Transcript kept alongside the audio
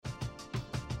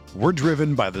We're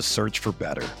driven by the search for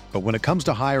better. But when it comes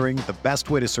to hiring, the best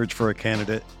way to search for a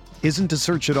candidate isn't to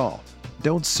search at all.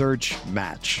 Don't search,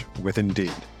 match with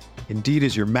Indeed. Indeed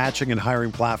is your matching and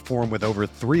hiring platform with over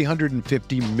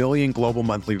 350 million global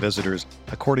monthly visitors,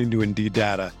 according to Indeed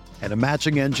data, and a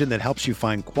matching engine that helps you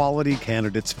find quality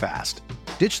candidates fast.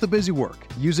 Ditch the busy work.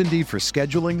 Use Indeed for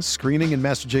scheduling, screening, and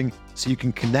messaging so you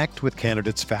can connect with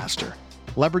candidates faster.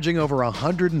 Leveraging over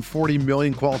 140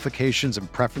 million qualifications and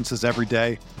preferences every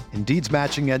day, Indeed's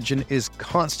matching engine is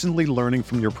constantly learning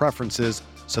from your preferences,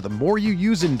 so the more you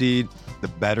use Indeed, the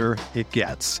better it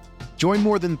gets. Join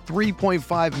more than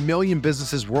 3.5 million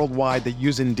businesses worldwide that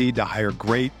use Indeed to hire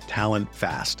great talent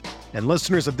fast. And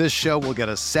listeners of this show will get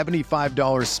a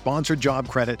 $75 sponsored job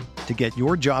credit to get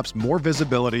your jobs more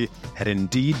visibility at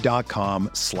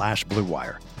Indeed.com/Blue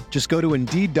Wire. Just go to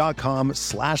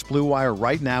Indeed.com/Blue Wire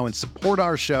right now and support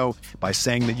our show by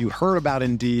saying that you heard about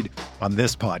Indeed on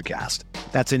this podcast.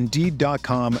 That's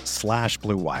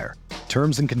Indeed.com/Blue Wire.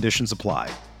 Terms and conditions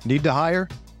apply. Need to hire?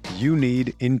 You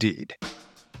need Indeed.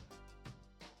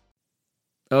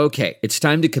 Okay, it's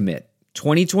time to commit.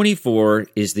 2024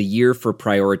 is the year for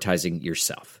prioritizing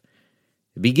yourself.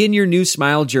 Begin your new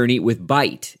smile journey with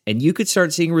Byte, and you could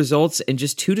start seeing results in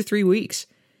just 2 to 3 weeks.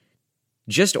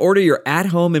 Just order your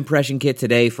at-home impression kit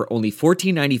today for only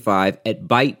 $14.95 at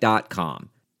Byte.com.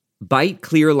 Byte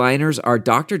clear liners are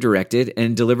doctor-directed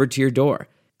and delivered to your door.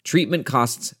 Treatment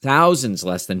costs thousands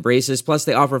less than braces, plus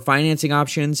they offer financing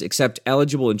options, accept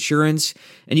eligible insurance,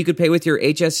 and you could pay with your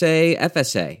HSA,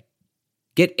 FSA.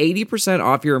 Get 80%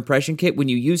 off your impression kit when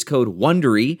you use code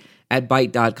WONDERY at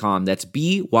Byte.com. That's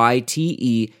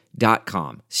BYTE.com.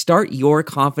 Start your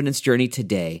confidence journey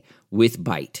today with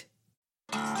Byte.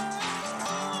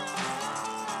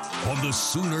 On the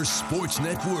Sooner Sports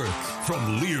Network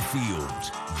from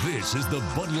Learfield, this is the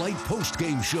Bud Light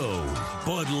postgame show.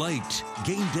 Bud Light,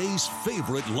 game day's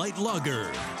favorite light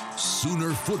lager.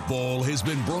 Sooner football has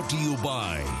been brought to you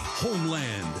by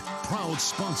Homeland, proud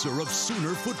sponsor of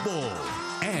Sooner football,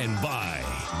 and by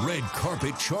Red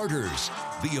Carpet Charters,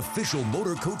 the official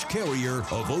motor coach carrier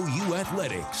of OU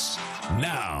Athletics.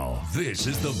 Now, this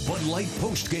is the Bud Light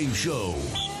postgame show.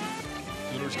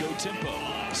 Sooners go tempo.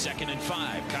 2nd and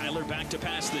 5. Kyler back to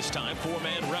pass this time.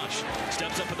 4-man rush.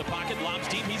 Steps up in the pocket. Lobs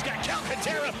deep. He's got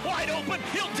Calcaterra wide open.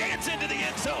 He'll dance into the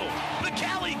end zone. The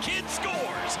Cali kid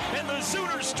scores. And the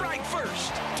Sooners strike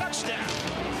first. Touchdown.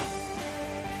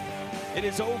 It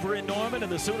is over in Norman,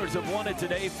 and the Sooners have won it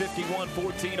today,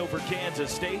 51-14 over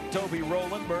Kansas State. Toby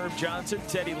Rowland, Merv Johnson,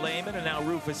 Teddy Lehman, and now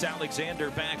Rufus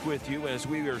Alexander back with you as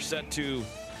we are set to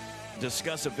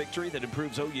discuss a victory that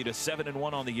improves OU to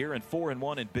 7-1 on the year and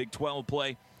 4-1 in Big 12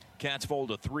 play. Cats fall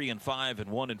to 3-5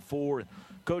 and 1-4.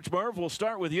 Coach Merv, we'll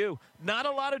start with you. Not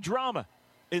a lot of drama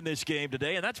in this game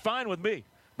today, and that's fine with me.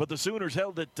 But the Sooners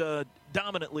held it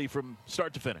dominantly from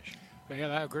start to finish.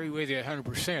 Well, I agree with you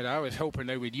 100%. I was hoping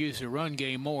they would use the run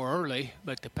game more early,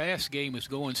 but the pass game was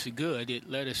going so good it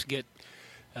let us get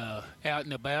out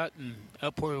and about and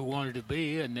up where we wanted to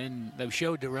be, and then they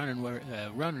showed the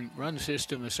run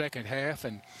system the second half,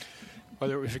 and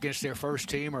whether it was against their first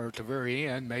team or at the very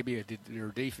end, maybe their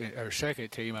defense or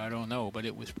second team, I don't know, but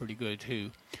it was pretty good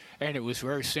too, and it was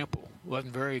very simple. It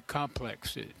wasn't very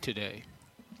complex today.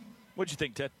 What'd you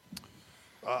think, Ted?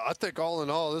 I think all in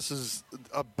all, this is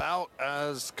about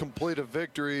as complete a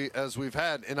victory as we've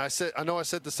had, and I know I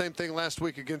said the same thing last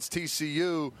week against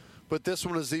TCU. But this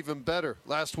one is even better.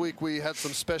 Last week we had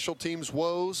some special teams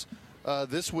woes.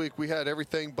 This week we had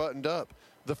everything buttoned up.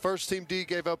 The first team D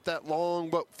gave up that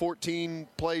long,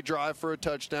 14-play drive for a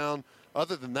touchdown.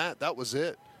 Other than that, that was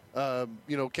it.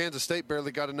 Kansas State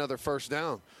barely got another first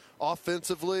down.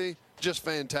 Offensively, just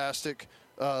fantastic.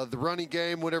 The running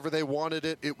game, whenever they wanted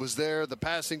it, it was there. The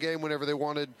passing game, whenever they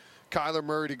wanted Kyler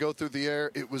Murray to go through the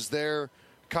air, it was there.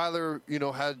 Kyler,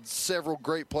 had several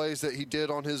great plays that he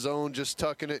did on his own, just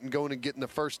tucking it and going and getting the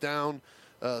first down.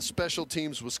 Special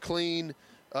teams was clean.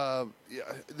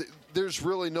 There's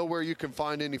really nowhere you can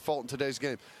find any fault in today's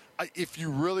game. If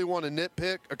you really want to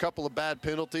nitpick, a couple of bad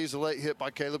penalties, a late hit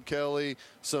by Caleb Kelly,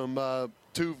 some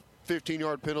 2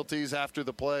 15-yard penalties after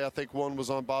the play. I think one was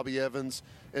on Bobby Evans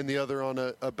and the other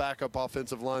on a backup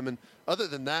offensive lineman. Other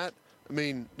than that,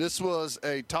 this was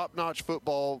a top-notch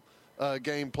football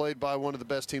game played by one of the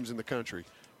best teams in the country.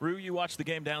 Rue, you watched the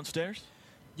game downstairs?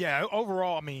 Yeah,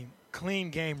 overall,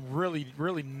 clean game, really,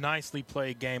 really nicely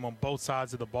played game on both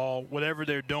sides of the ball. Whatever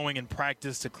they're doing in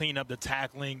practice to clean up the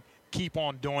tackling, keep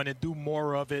on doing it, do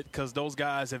more of it, because those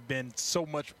guys have been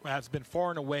far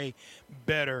and away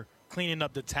better cleaning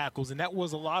up the tackles, and that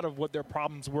was a lot of what their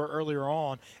problems were earlier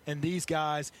on. And these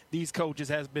guys, these coaches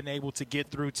has been able to get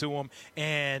through to them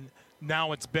and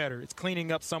now it's better. It's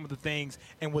cleaning up some of the things.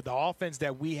 And with the offense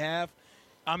that we have,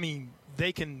 I mean,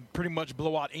 they can pretty much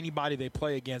blow out anybody they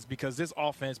play against because this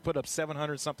offense put up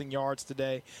 700-something yards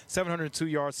today, 702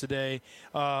 yards today.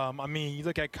 I mean, you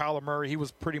look at Kyler Murray, he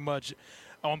was pretty much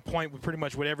on point with pretty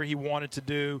much whatever he wanted to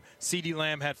do. CeeDee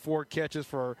Lamb had 4 catches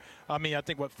for,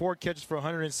 4 catches for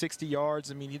 160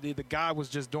 yards. I mean, the guy was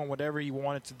just doing whatever he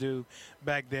wanted to do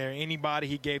back there. Anybody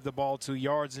he gave the ball to,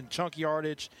 yards and chunk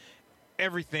yardage,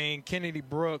 everything. Kennedy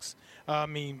Brooks, I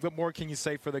mean, what more can you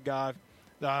say for the guy?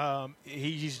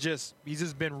 He's just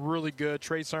been really good.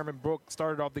 Trey Sermon Brooks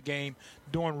started off the game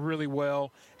doing really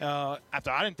well. After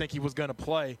I didn't think he was going to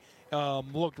play,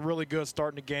 looked really good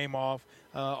starting the game off.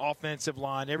 Offensive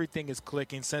line, everything is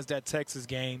clicking since that Texas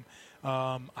game.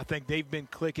 I think they've been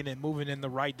clicking and moving in the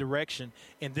right direction.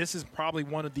 And this is probably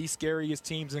one of the scariest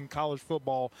teams in college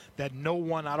football that no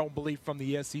one, I don't believe, from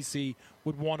the SEC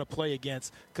would want to play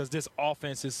against because this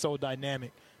offense is so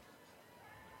dynamic.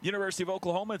 University of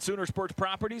Oklahoma and Sooner Sports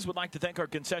Properties would like to thank our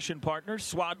concession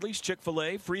partners, Swadley's,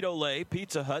 Chick-fil-A, Frito-Lay,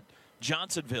 Pizza Hut,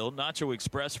 Johnsonville, Nacho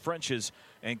Express, French's,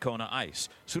 and Kona Ice.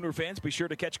 Sooner fans, be sure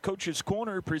to catch Coach's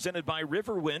Corner, presented by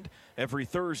Riverwind, every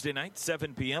Thursday night,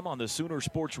 7 p.m. on the Sooner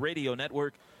Sports Radio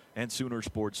Network and Sooner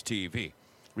Sports TV.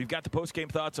 We've got the post-game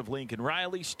thoughts of Lincoln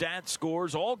Riley, stats,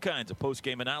 scores, all kinds of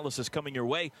post-game analysis coming your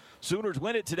way. Sooners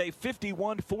win it today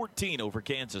 51-14 over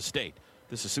Kansas State.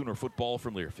 This is Sooner football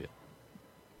from Learfield.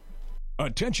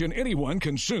 Attention anyone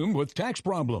consumed with tax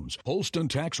problems. Holston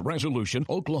Tax Resolution,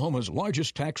 Oklahoma's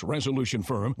largest tax resolution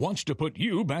firm, wants to put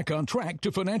you back on track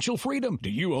to financial freedom.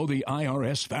 Do you owe the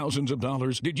IRS thousands of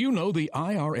dollars? Did you know the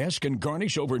IRS can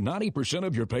garnish over 90%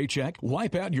 of your paycheck,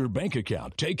 wipe out your bank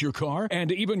account, take your car,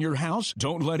 and even your house?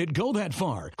 Don't let it go that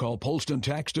far. Call Holston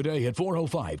Tax today at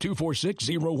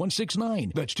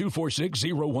 405-246-0169. That's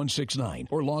 246-0169.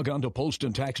 Or log on to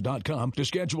polstontax.com to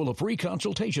schedule a free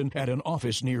consultation at an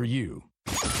office near you.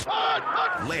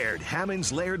 Laird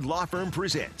Hammond's Laird Law Firm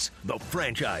presents the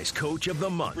Franchise Coach of the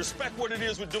Month. Respect what it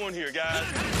is we're doing here, guys.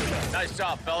 Nice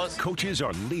job, fellas. Coaches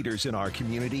are leaders in our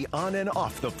community on and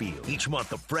off the field. Each month,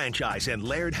 the Franchise and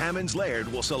Laird Hammond's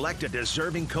Laird will select a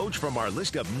deserving coach from our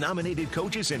list of nominated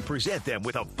coaches and present them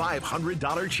with a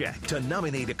 $500 check. To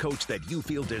nominate a coach that you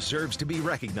feel deserves to be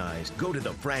recognized, go to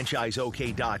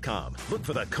thefranchiseok.com. Look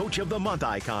for the Coach of the Month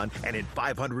icon, and in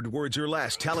 500 words or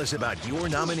less, tell us about your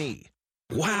nominee.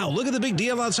 Wow, look at the big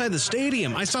deal outside the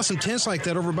stadium. I saw some tents like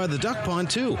that over by the duck pond,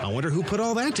 too. I wonder who put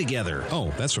all that together.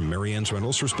 Oh, that's from Mary Ann's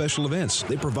Rentals for special events.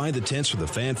 They provide the tents for the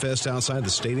Fan Fest outside the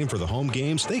stadium for the home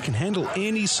games. They can handle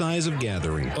any size of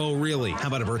gathering. Oh, really? How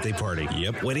about a birthday party?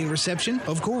 Yep. Wedding reception?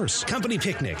 Of course. Company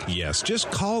picnic? Yes.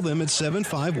 Just call them at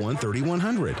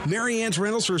 751-3100. Mary Ann's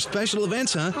Rentals for special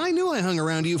events, huh? I knew I hung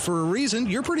around you for a reason.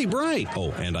 You're pretty bright.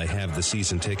 Oh, and I have the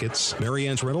season tickets. Mary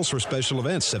Ann's Rentals for special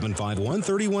events,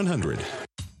 751-3100.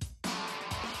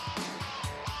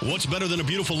 What's better than a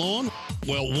beautiful lawn?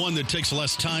 Well, one that takes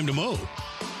less time to mow.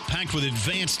 Packed with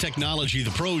advanced technology the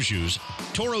pros use,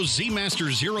 Toro's Z-Master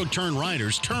zero-turn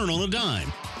riders turn on a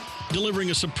dime,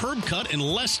 delivering a superb cut in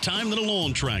less time than a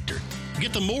lawn tractor.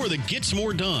 Get the mower that gets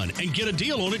more done and get a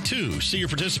deal on it, too. See your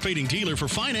participating dealer for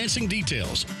financing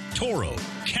details. Toro,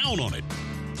 count on it.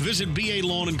 Visit BA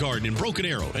Lawn and Garden in Broken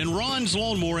Arrow and Ron's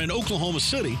Lawnmower in Oklahoma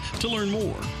City to learn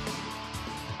more.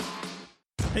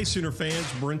 Hey, Sooner fans,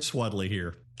 Brent Swadley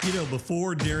here. You know,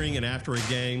 before, during, and after a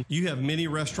game, you have many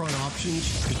restaurant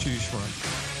options to choose from.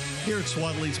 Here at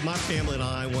Swadley's, my family and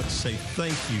I want to say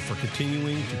thank you for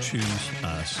continuing to choose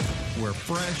us. We're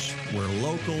fresh, we're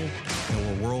local,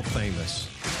 and we're world famous.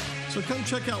 So come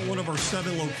check out one of our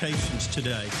 7 locations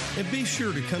today, and be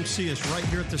sure to come see us right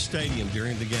here at the stadium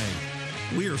during the game.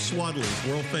 We are Swadley's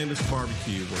world famous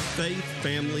barbecue, where faith,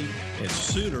 family, and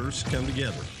Sooners come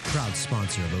together. Proud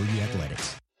sponsor of OU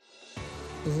Athletics.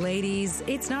 Ladies,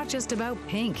 it's not just about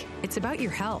pink. It's about your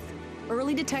health.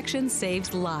 Early detection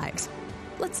saves lives.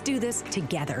 Let's do this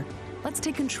together. Let's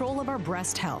take control of our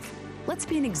breast health. Let's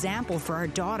be an example for our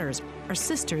daughters, our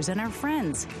sisters, and our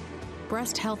friends.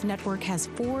 Breast Health Network has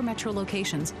 4 metro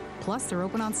locations, plus they're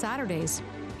open on Saturdays.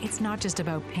 It's not just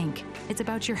about pink. It's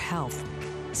about your health.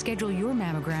 Schedule your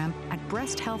mammogram at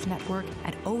Breast Health Network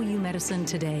at OU Medicine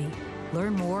today.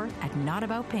 Learn more at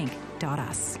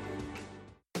notaboutpink.us.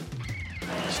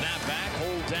 Snap back,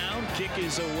 hold down, kick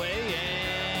is away,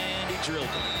 and he drilled it.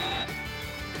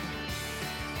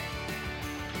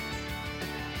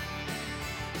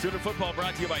 Sooner football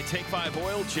brought to you by Take 5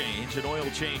 Oil Change. An oil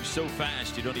change so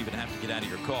fast you don't even have to get out of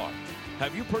your car.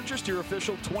 Have you purchased your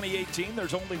official 2018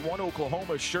 There's Only One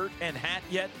Oklahoma shirt and hat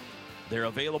yet? They're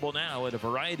available now at a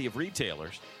variety of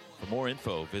retailers. For more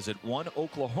info, visit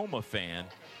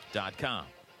oneoklahomafan.com.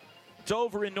 Just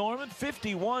over in Norman,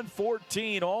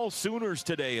 51-14, all Sooners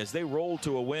today as they roll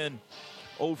to a win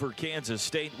over Kansas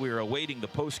State. We're awaiting the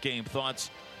post-game thoughts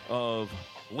of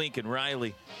Lincoln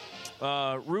Riley.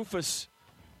 Rufus,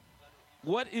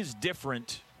 what is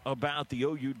different about the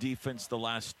OU defense the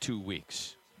last 2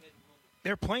 weeks?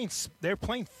 They're playing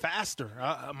faster.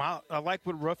 I like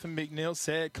what Ruffin McNeil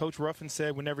said. Coach Ruffin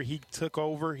said whenever he took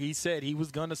over, he said he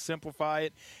was going to simplify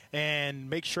it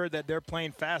and make sure that they're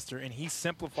playing faster. And he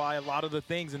simplified a lot of the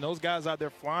things. And those guys out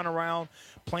there flying around,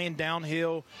 playing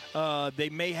downhill, they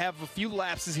may have a few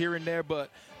lapses here and there, but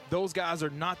those guys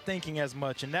are not thinking as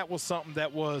much. And that was something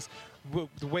that was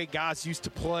the way guys used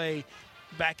to play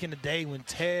back in the day when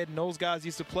Ted and those guys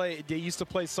used to play. They used to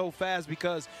play so fast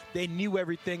because they knew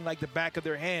everything like the back of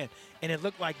their hand. And it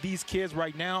looked like these kids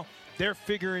right now, they're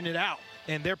figuring it out.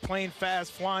 And they're playing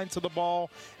fast, flying to the ball.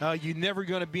 You're never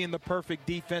going to be in the perfect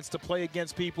defense to play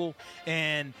against people.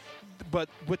 But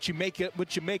what you make up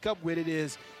with it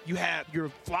is you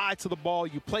fly to the ball,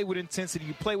 you play with intensity,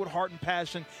 you play with heart and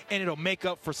passion, and it'll make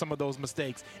up for some of those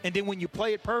mistakes. And then when you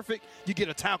play it perfect, you get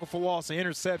a tackle for loss, an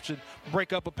interception,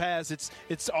 break up a pass.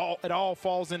 It all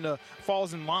falls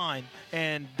in line,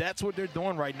 and that's what they're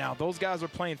doing right now. Those guys are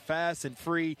playing fast and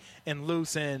free and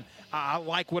loose, and I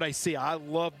like what I see. I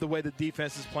love the way the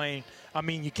defense is playing. I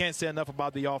mean, you can't say enough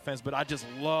about the offense, but I just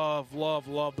love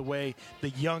the way the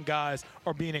young guys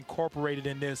are being incorporated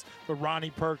in this. With Ronnie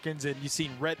Perkins, and you see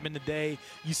Redmond today,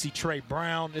 you see Trey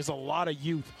Brown. There's a lot of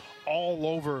youth all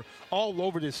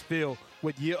over this field.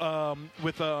 You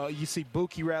see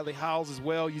Buki Radley-Howes as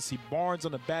well. You see Barnes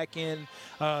on the back end.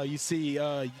 You see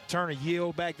Turner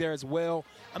Yield back there as well.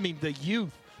 I mean, the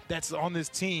youth that's on this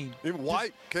team. Even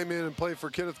White came in and played for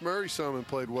Kenneth Murray some and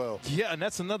played well. Yeah, and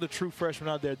that's another true freshman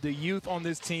out there. The youth on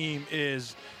this team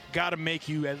is got to make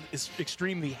you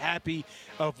extremely happy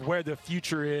of where the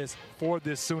future is for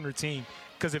this Sooner team.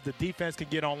 Because if the defense can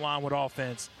get online with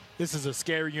offense, this is a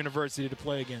scary university to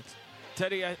play against.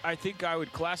 Teddy, I think I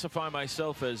would classify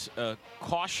myself as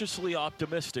cautiously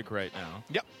optimistic right now.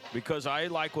 Yep. Because I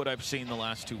like what I've seen the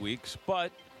last 2 weeks,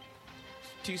 but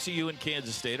TCU and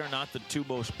Kansas State are not the two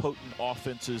most potent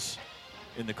offenses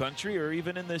in the country or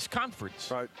even in this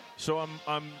conference. Right. So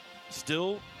I'm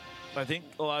still, I think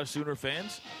a lot of Sooner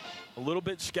fans, a little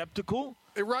bit skeptical.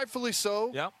 And rightfully so.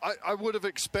 Yeah. I would have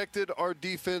expected our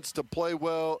defense to play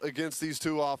well against these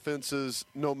two offenses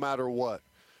no matter what.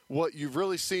 What you've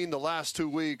really seen the last 2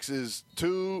 weeks is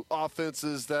two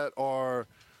offenses that are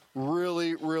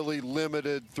really, really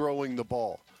limited throwing the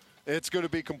ball. It's going to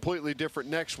be completely different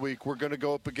next week. We're going to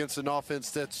go up against an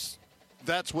offense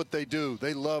that's what they do.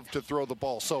 They love to throw the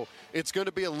ball. So it's going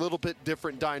to be a little bit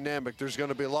different dynamic. There's going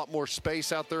to be a lot more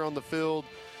space out there on the field.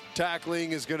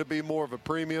 Tackling is going to be more of a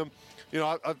premium. You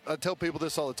know, I tell people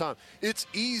this all the time. It's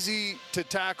easy to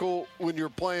tackle when you're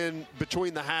playing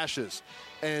between the hashes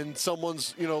and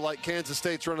someone's, like Kansas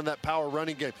State's running that power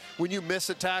running game. When you miss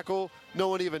a tackle, no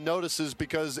one even notices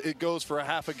because it goes for a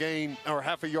half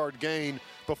a yard gain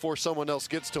before someone else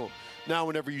gets to them. Now,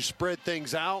 whenever you spread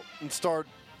things out and start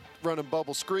running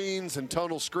bubble screens and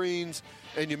tunnel screens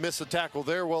and you miss a tackle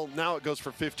there, well, now it goes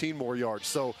for 15 more yards.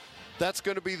 So that's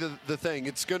going to be the thing.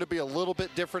 It's going to be a little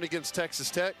bit different against Texas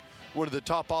Tech, one of the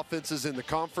top offenses in the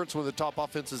conference, one of the top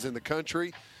offenses in the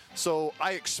country. So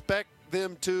I expect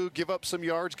them to give up some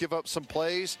yards, give up some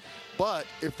plays. But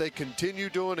if they continue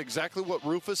doing exactly what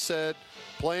Rufus said,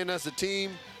 playing as a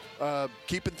team,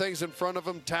 keeping things in front of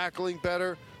them, tackling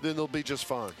better, then they'll be just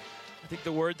fine. I think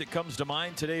the word that comes to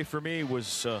mind today for me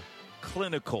was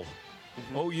clinical.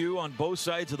 Mm-hmm. OU on both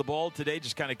sides of the ball today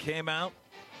just kind of came out,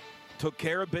 took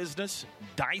care of business,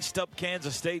 diced up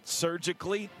Kansas State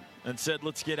surgically, and said,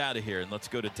 let's get out of here and let's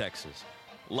go to Texas.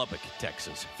 Lubbock,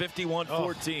 Texas.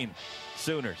 51-14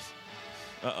 Sooners.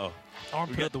 Uh-oh.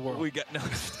 Armpit of the world.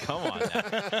 Come on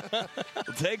now.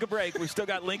 We'll take a break. We've still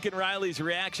got Lincoln Riley's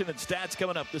reaction and stats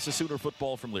coming up. This is Sooner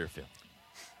football from Learfield.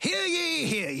 Hear ye,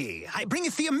 hear ye. I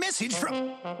bringeth thee a message from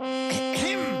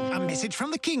a message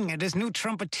from the king and his new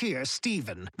trumpeter,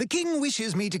 Stephen. The king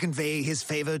wishes me to convey his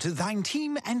favor to thine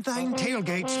team and thine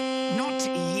tailgate. Not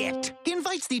yet. He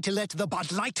invites thee to let the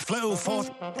Bud Light flow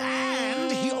forth.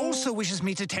 And he also wishes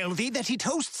me to tell thee that he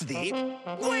toasts thee.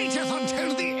 Waiteth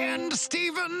until the end,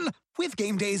 Stephen. With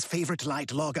Game Day's favorite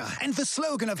light lager and the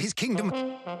slogan of his kingdom.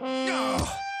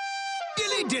 Oh,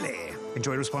 Dilly Dilly.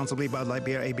 Enjoy responsibly. Bud Light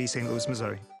Beer, AB, St. Louis,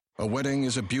 Missouri. A wedding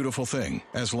is a beautiful thing,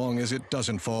 as long as it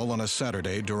doesn't fall on a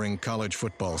Saturday during college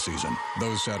football season.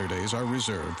 Those Saturdays are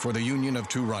reserved for the union of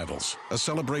two rivals, a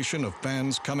celebration of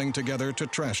fans coming together to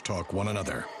trash talk one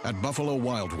another. At Buffalo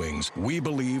Wild Wings, we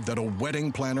believe that a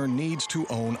wedding planner needs to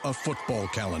own a football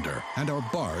calendar, and our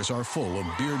bars are full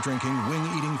of beer-drinking,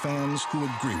 wing-eating fans who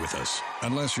agree with us.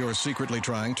 Unless you're secretly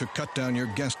trying to cut down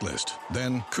your guest list,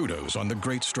 then kudos on the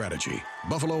great strategy.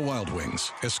 Buffalo Wild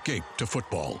Wings, escape to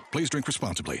football. Please drink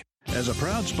responsibly. As a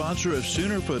proud sponsor of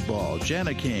Sooner Football,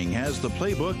 Jana King has the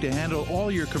playbook to handle all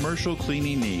your commercial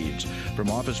cleaning needs. From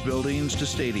office buildings to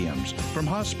stadiums, from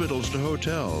hospitals to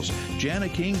hotels, Jana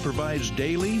King provides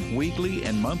daily, weekly,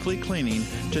 and monthly cleaning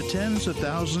to tens of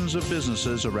thousands of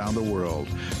businesses around the world.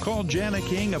 Call Jana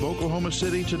King of Oklahoma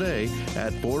City today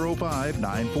at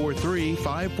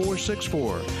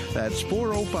 405-943-5464. That's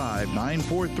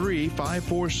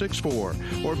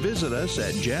 405-943-5464. Or visit us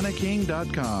at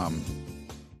janaking.com.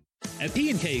 At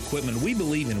P&K Equipment, we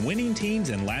believe in winning teams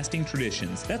and lasting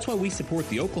traditions. That's why we support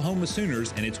the Oklahoma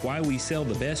Sooners, and it's why we sell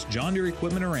the best John Deere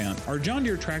equipment around. Our John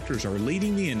Deere tractors are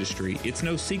leading the industry. It's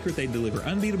no secret they deliver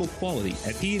unbeatable quality.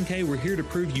 At P&K, we're here to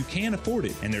prove you can afford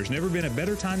it, and there's never been a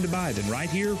better time to buy than right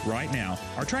here, right now.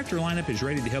 Our tractor lineup is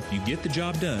ready to help you get the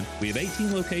job done. We have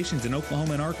 18 locations in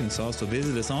Oklahoma and Arkansas, so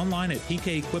visit us online at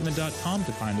pkequipment.com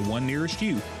to find the one nearest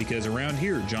you, because around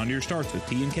here, John Deere starts with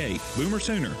P&K. Boomer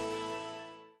Sooner.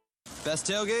 Best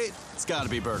tailgate? It's gotta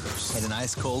be burgers. And an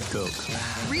ice cold Coke.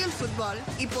 Real football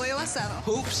y pollo asado.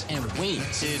 Hoops and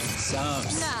wings. Dude,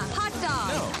 subs. Nah, hot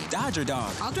dog. No, Dodger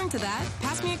dog. I'll drink to that.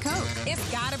 Pass me a Coke. It's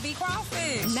gotta be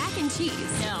crawfish. Mac and cheese.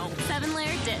 No.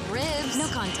 7-layer dip. Ribs. No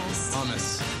contest.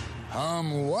 Hummus.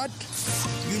 What?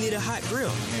 You need a hot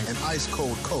grill. An ice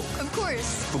cold Coke. Of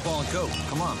course. Football and Coke.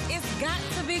 Come on. It's got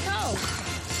to be Coke.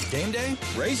 Game day?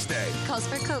 Race day. Calls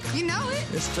for Coke. You know it.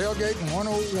 It's tailgating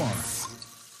 101.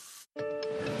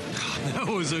 That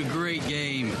was a great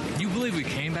game. You believe we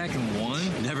came back and won?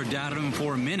 Never doubted them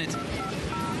for a minute.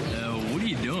 What are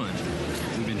you doing?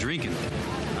 We've been drinking.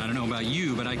 I don't know about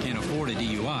you, but I can't afford a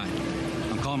DUI.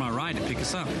 I'm calling my ride to pick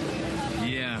us up.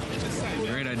 Yeah,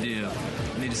 great idea.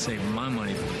 I need to save my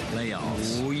money for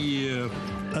layoffs. Oh, yeah.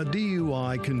 A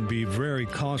DUI can be very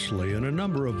costly in a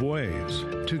number of ways.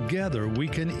 Together, we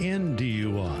can end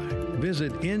DUI.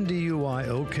 Visit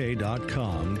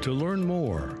NDUIOK.com to learn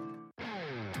more.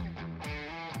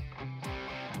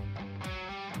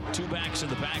 Two backs in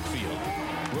the backfield.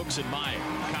 Brooks and Meyer.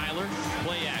 Kyler,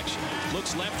 play action.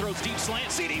 Looks left, throws deep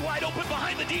slant. CD wide open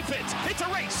behind the defense. It's a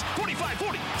race.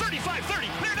 45-40, 35-30.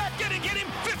 They're not going to get him.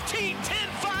 15, 10,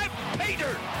 5. Pay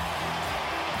dirt.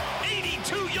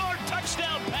 82-yard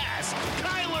touchdown pass.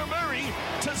 Kyler Murray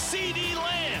to CD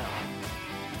Lamb.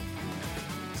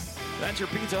 That's your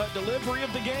Pizza Hut delivery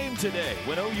of the game today.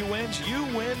 When OU wins, you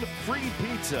win free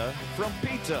pizza from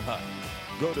Pizza Hut.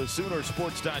 Go to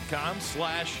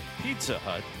Soonersports.com/Pizza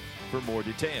Hut for more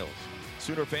details.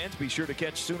 Sooner fans, be sure to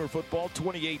catch Sooner Football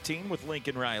 2018 with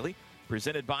Lincoln Riley,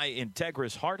 presented by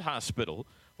Integris Heart Hospital.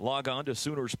 Log on to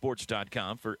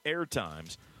Soonersports.com for air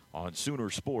times on Sooner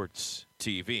Sports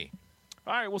TV.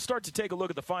 All right, we'll start to take a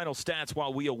look at the final stats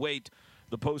while we await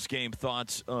the post-game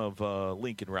thoughts of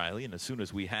Lincoln Riley. And as soon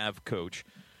as we have Coach,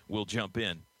 we'll jump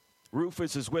in.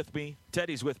 Rufus is with me.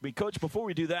 Teddy's with me. Coach, before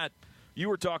we do that, you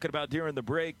were talking about during the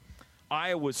break,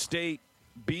 Iowa State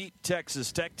beat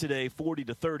Texas Tech today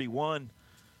 40-31.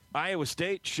 Iowa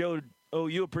State showed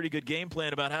OU a pretty good game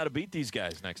plan about how to beat these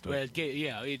guys next week. Well,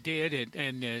 yeah, it did.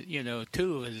 And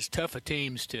two of as tough of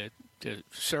teams to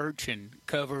search and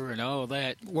cover and all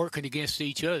that, working against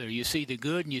each other. You see the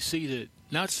good and you see the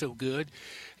not so good.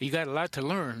 You got a lot to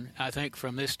learn, I think,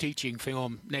 from this teaching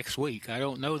film next week. I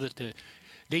don't know that the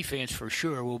defense for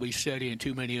sure will be studying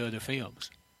too many other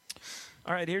films.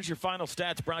 All right, here's your final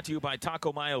stats brought to you by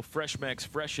Taco Mayo Fresh Mex,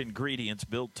 fresh ingredients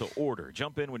built to order.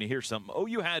 Jump in when you hear something.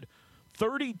 OU had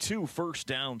 32 first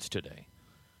downs today.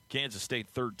 Kansas State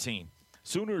 13.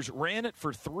 Sooners ran it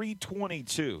for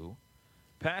 322,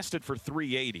 passed it for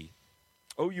 380.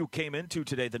 OU came into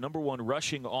today the number one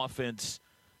rushing offense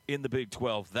in the Big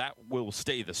 12. That will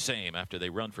stay the same after they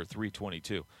run for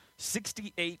 322.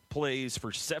 68 plays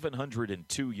for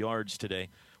 702 yards today.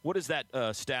 What is that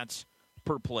stats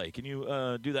per play? Can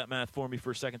you do that math for me for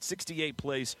a second? 68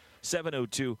 plays,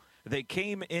 702. They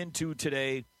came into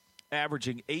today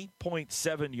averaging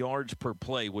 8.7 yards per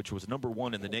play, which was number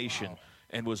one in the nation,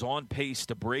 and was on pace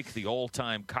to break the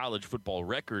all-time college football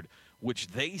record, which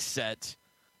they set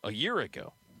a year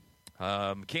ago.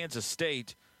 Kansas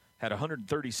State had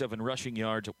 137 rushing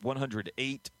yards,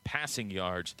 108 passing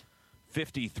yards,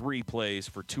 53 plays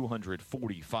for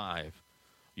 245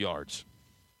 yards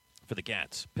for the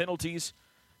Cats. Penalties,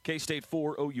 K-State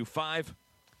 4, OU 5.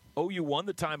 OU won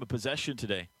the time of possession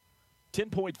today.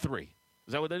 10.3. Is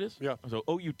that what that is? Yeah. So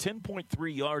OU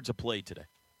 10.3 yards a play today.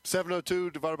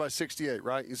 702 divided by 68,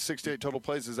 right? It's 68 total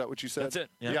plays. Is that what you said? That's it.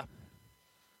 Yeah.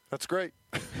 That's great.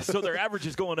 So their average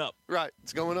is going up. Right.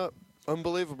 It's going up.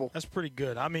 Unbelievable. That's pretty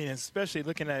good. I mean, especially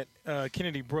looking at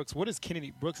Kennedy Brooks. What is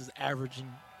Kennedy Brooks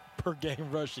averaging per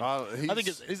game rushing? I think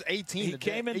it's 18. He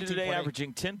came into today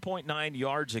averaging 10.9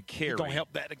 yards a carry. Don't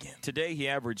help that again. Today he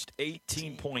averaged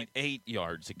 18.8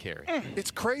 yards a carry. It's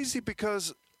crazy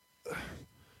because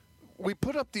we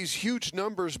put up these huge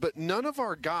numbers, but none of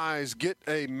our guys get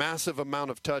a massive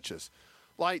amount of touches.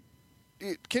 Like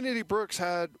Kennedy Brooks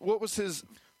had, what was his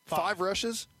 5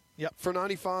 rushes? Yep. For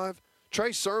 95.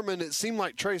 Trey Sermon, it seemed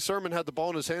like Trey Sermon had the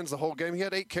ball in his hands the whole game. He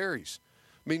had 8 carries.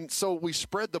 I mean, so we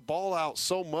spread the ball out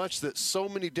so much that so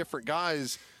many different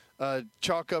guys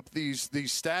chalk up these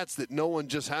stats that no one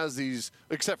just has these,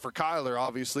 except for Kyler,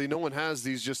 obviously. No one has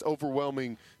these just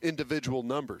overwhelming individual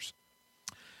numbers.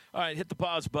 All right, hit the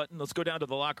pause button. Let's go down to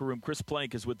the locker room. Chris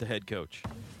Plank is with the head coach.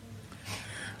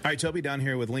 All right, Toby, down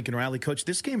here with Lincoln Riley. Coach,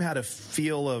 this game had a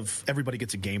feel of everybody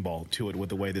gets a game ball to it with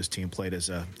the way this team played as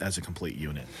a complete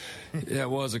unit. Yeah, it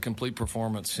was a complete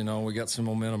performance. You know, we got some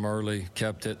momentum early,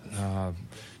 kept it.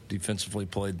 Defensively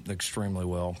played extremely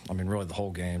well. I mean, really the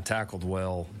whole game. Tackled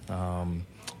well.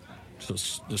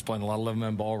 Just playing a lot of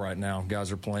 11-man ball right now.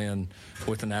 Guys are playing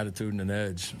with an attitude and an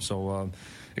edge. So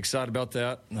excited about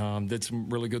that. Did some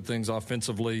really good things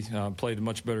offensively. Played a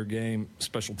much better game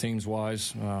special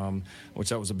teams-wise, which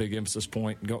that was a big emphasis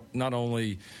point. Not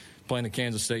only playing the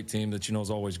Kansas State team that you know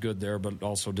is always good there, but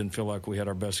also didn't feel like we had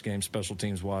our best game special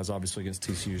teams-wise, obviously against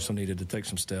TCU, so needed to take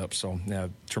some steps. So, yeah,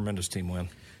 tremendous team win.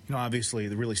 You know, obviously,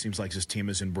 it really seems like this team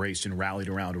has embraced and rallied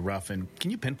around Ruffin. Can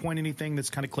you pinpoint anything that's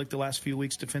kind of clicked the last few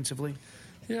weeks defensively?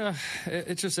 Yeah,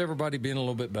 it's just everybody being a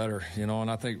little bit better, you know,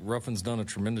 and I think Ruffin's done a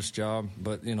tremendous job,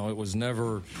 but, you know, it was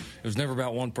never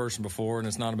about one person before, and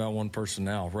it's not about one person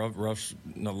now. Ruff's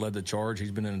led the charge.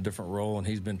 He's been in a different role, and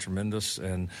he's been tremendous,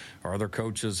 and our other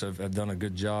coaches have done a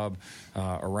good job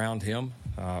around him.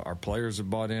 Our players have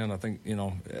bought in. I think, you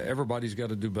know, everybody's got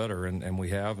to do better, and we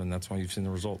have, and that's why you've seen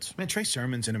the results. Man, Trey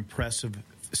Sermon's an impressive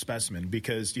specimen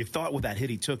because you thought with that hit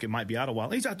he took it might be out a while.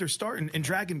 He's out there starting and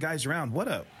dragging guys around. What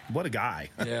a guy.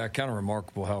 Yeah, kind of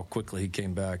remarkable how quickly he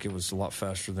came back. It was a lot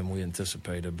faster than we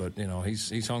anticipated, but you know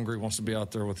he's hungry, wants to be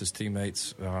out there with his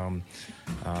teammates.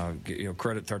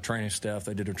 Credit to our training staff;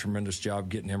 they did a tremendous job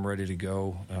getting him ready to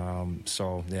go.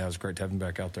 So yeah, it was great to have him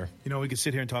back out there. You know, we could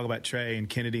sit here and talk about Trey and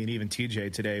Kennedy and even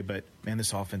TJ today, but man,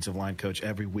 this offensive line coach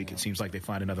every week it seems like they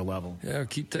find another level. Yeah,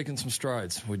 keep taking some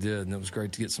strides. We did, and it was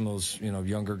great to get some of those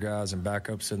younger guys and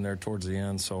backups in there towards the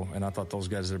end. So, and I thought those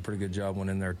guys did a pretty good job when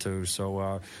in there too.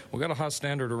 So we got a high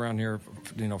standard around here,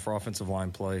 for offensive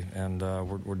line play, and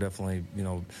we're definitely,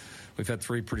 we've had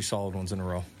 3 pretty solid ones in a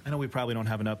row. I know we probably don't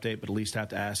have an update, but at least have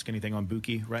to ask anything on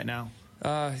Buki right now.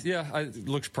 It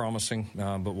looks promising,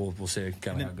 but we'll see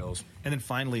kind of how it goes. And then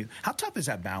finally, how tough is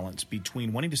that balance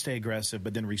between wanting to stay aggressive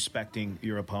but then respecting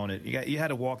your opponent? You had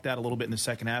to walk that a little bit in the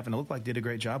second half, and it looked like you did a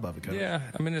great job of it, Coach. Yeah,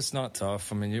 I mean, it's not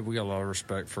tough. I mean, we got a lot of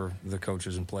respect for the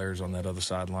coaches and players on that other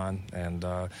sideline, and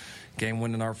game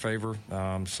went in our favor.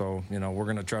 So, we're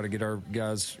going to try to get our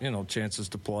guys, chances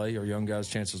to play, our young guys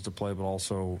chances to play, but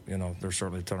also, there's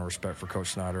certainly a ton of respect for Coach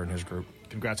Snyder and his group.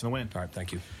 Congrats on the win. All right,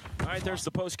 thank you. All right, there's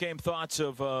the post-game thoughts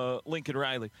of Lincoln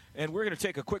Riley. And we're going to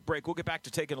take a quick break. We'll get back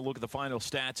to taking a look at the final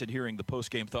stats and hearing the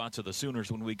post-game thoughts of the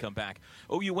Sooners when we come back.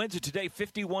 OU wins it today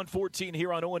 51-14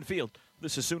 here on Owen Field.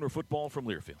 This is Sooner football from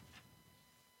Learfield.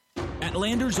 At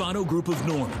Landers Auto Group of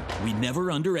Norman, we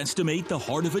never underestimate the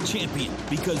heart of a champion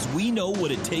because we know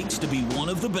what it takes to be one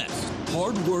of the best.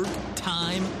 Hard work,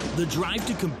 time, the drive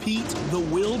to compete, the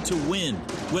will to win.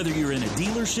 Whether you're in a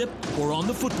dealership or on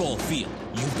the football field,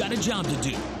 you've got a job to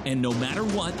do. And no matter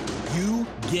what, you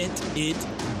get it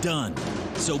done.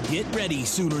 So get ready,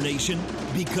 Sooner Nation,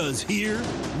 because here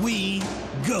we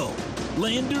go.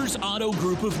 Landers Auto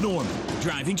Group of Norman,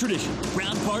 driving tradition,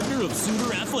 proud partner of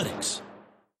Sooner Athletics.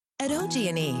 At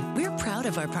OG&E, we're proud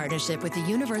of our partnership with the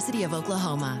University of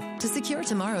Oklahoma. To secure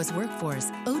tomorrow's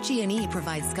workforce, OG&E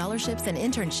provides scholarships and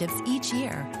internships each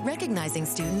year, recognizing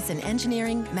students in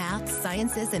engineering, math,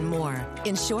 sciences, and more.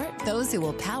 In short, those who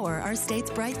will power our state's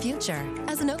bright future.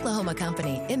 As an Oklahoma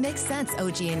company, it makes sense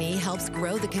OG&E helps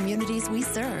grow the communities we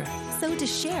serve. So to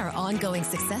share ongoing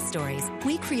success stories,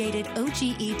 we created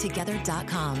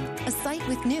OGEtogether.com, a site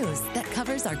with news that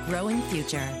covers our growing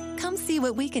future. Come see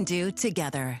what we can do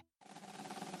together.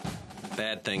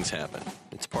 Bad things happen.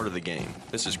 It's part of the game.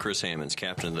 This is Chris Hammonds,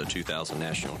 captain of the 2000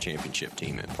 National Championship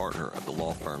team and partner of the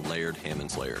law firm Laird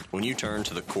Hammonds Laird. When you turn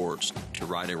to the courts to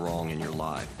right a wrong in your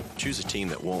life, choose a team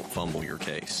that won't fumble your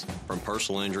case. From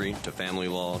personal injury to family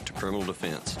law to criminal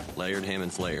defense, Laird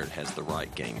Hammonds Laird has the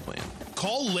right game plan.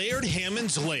 Call Laird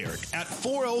Hammonds Laird at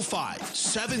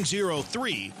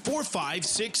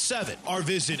 405-703-4567 or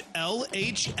visit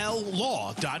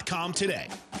LHLlaw.com today.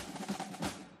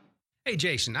 Hey,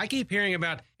 Jason, I keep hearing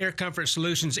about Air Comfort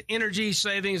Solutions Energy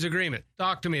Savings Agreement.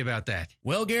 Talk to me about that.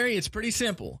 Well, Gary, it's pretty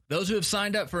simple. Those who have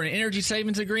signed up for an energy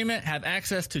savings agreement have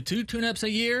access to 2 tune-ups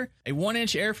a year, a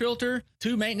 1-inch air filter,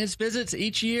 2 maintenance visits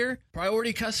each year,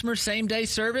 priority customer same-day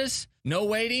service, no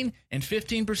waiting, and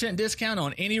 15% discount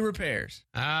on any repairs.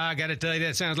 I got to tell you,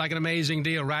 that sounds like an amazing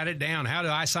deal. Write it down. How do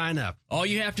I sign up? All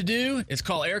you have to do is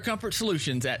call Air Comfort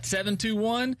Solutions at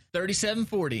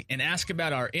 721-3740 and ask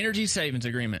about our energy savings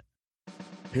agreement.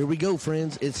 Here we go,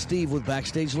 friends. It's Steve with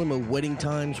Backstage Limo. Waiting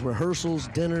times, rehearsals,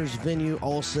 dinners, venue,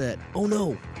 all set. Oh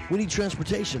no, we need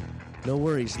transportation. No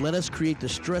worries. Let us create the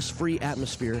stress-free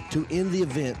atmosphere to end the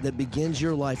event that begins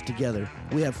your life together.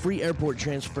 We have free airport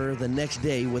transfer the next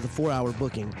day with a 4-hour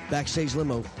booking. Backstage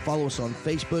Limo. Follow us on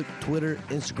Facebook, Twitter,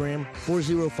 Instagram,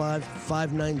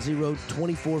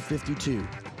 405-590-2452.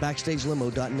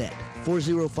 BackstageLimo.net.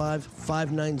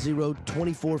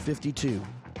 405-590-2452.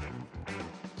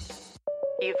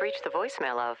 You've reached the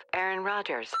voicemail of Aaron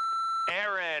Rodgers.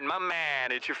 Aaron, my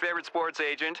man, it's your favorite sports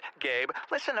agent, Gabe.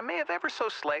 Listen, I may have ever so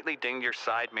slightly dinged your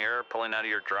side mirror pulling out of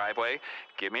your driveway.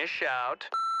 Give me a shout.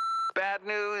 Bad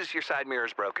news, your side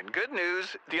mirror's broken. Good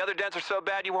news, the other dents are so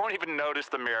bad you won't even notice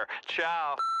the mirror.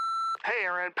 Ciao. Hey,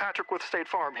 Aaron, Patrick with State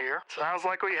Farm here. Sounds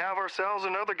like we have ourselves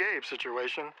another Gabe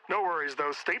situation. No worries,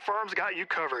 though. State Farm's got you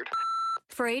covered.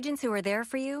 For agents who are there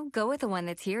for you, go with the one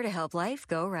that's here to help life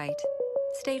go right.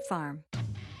 State Farm.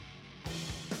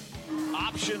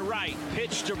 Option right,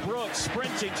 pitch to Brooks,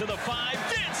 sprinting to the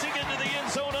 5, dancing into the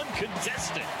end zone,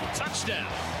 uncontested.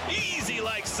 Touchdown. Easy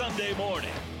like Sunday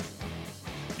morning.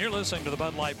 You're listening to the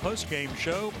Bud Light Postgame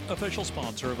Show, official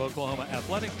sponsor of Oklahoma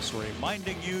Athletics,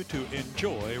 reminding you to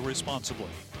enjoy responsibly.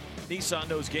 Nissan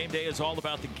knows game day is all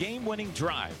about the game-winning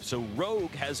drive, so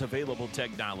Rogue has available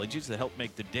technologies that help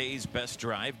make the day's best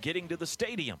drive getting to the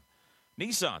stadium.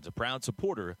 Nissan's a proud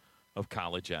supporter of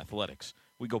college athletics.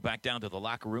 We go back down to the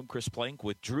locker room. Chris Plank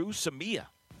with Drew Samia.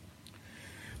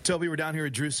 Toby, we're down here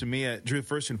with Drew Samia. Drew,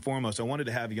 first and foremost, I wanted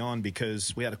to have you on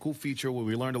because we had a cool feature where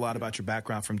we learned a lot about your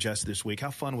background from Jess this week. How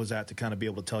fun was that to kind of be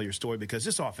able to tell your story? Because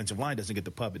this offensive line doesn't get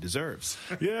the pub it deserves.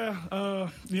 Yeah,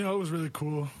 it was really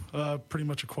cool. Pretty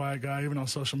much a quiet guy. Even on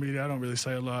social media, I don't really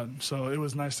say a lot. So it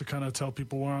was nice to kind of tell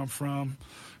people where I'm from.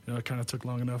 It kind of took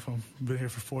long enough. I've been here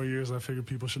for 4 years. I figured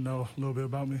people should know a little bit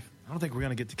about me. I don't think we're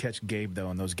going to get to catch Gabe, though,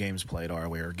 in those games played, are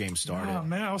we, or games started? Oh,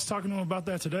 man, I was talking to him about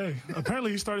that today. Apparently,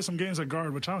 he started some games at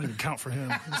guard, which I don't even count for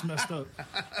him. It's messed up.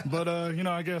 But,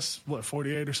 I guess,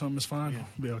 48 or something is fine. Yeah.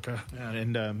 Be okay. Yeah,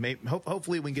 and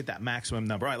hopefully we can get that maximum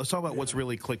number. All right, let's talk about what's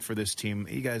really clicked for this team.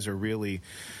 You guys are really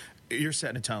 – you're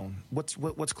setting a tone. What's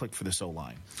clicked for this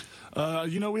O-line?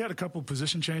 We had a couple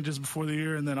position changes before the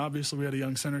year, and then obviously we had a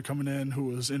young center coming in who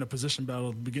was in a position battle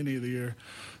at the beginning of the year.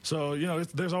 So,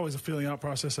 there's always a feeling out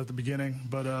process at the beginning,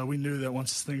 but we knew that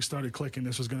once things started clicking,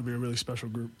 this was going to be a really special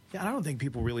group. Yeah, I don't think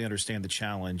people really understand the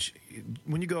challenge.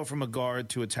 When you go from a guard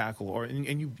to a tackle,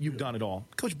 and you've done it all,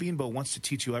 Coach Beanbo wants to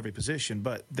teach you every position,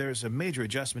 but there's a major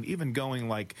adjustment, even going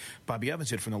like Bobby Evans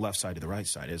did from the left side to the right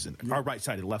side, isn't it? Or right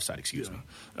side to the left side, excuse me.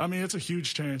 I mean, it's a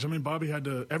huge change. I mean, Bobby had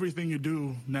to – everything you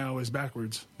do now is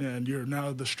backwards, and you're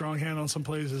now the strong hand on some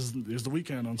plays is the weak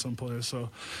hand on some plays. So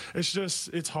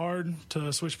it's hard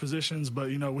to switch positions, but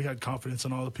we had confidence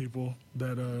in all the people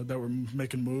that were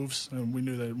making moves, and we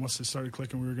knew that once it started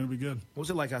clicking, we were going to be good. What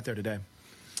was it like out there today?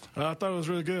 I thought it was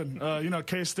really good.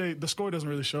 K-State, the score doesn't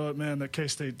really show it, man. That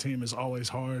K-State team is always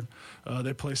hard.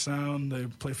 They play sound, they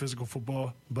play physical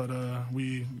football, but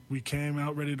we came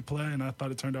out ready to play, and I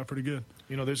thought it turned out pretty good.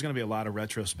 There's going to be a lot of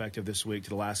retrospective this week to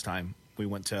the last time we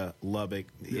went to Lubbock.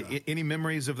 Yeah. Any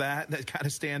memories of that kind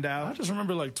of stand out? I just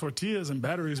remember tortillas and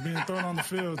batteries being thrown on the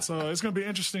field, so it's going to be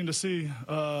interesting to see.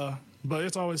 But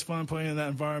it's always fun playing in that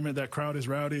environment. That crowd is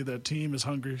rowdy. That team is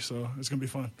hungry, so it's going to be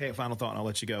fun. Hey, a final thought, and I'll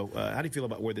let you go. How do you feel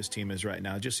about where this team is right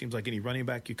now? It just seems like any running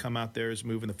back you come out there is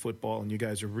moving the football, and you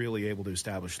guys are really able to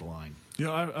establish the line.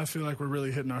 I feel like we're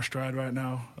really hitting our stride right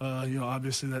now.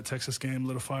 Obviously that Texas game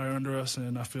lit a fire under us,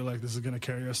 and I feel like this is going to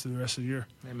carry us through the rest of the year.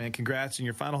 Hey, man, congrats on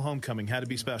your final homecoming. Had to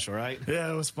be special, right?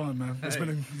 Yeah, it was fun, man. It's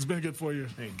been a good 4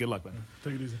 years. Hey, good luck, man.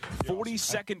 Take it easy.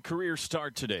 42nd career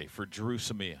start today for Drew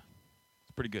Samia.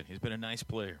 pretty good. He's been a nice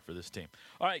player for this team.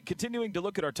 All right, continuing to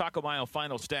look at our Taco Mile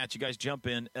final stats. You guys jump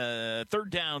in.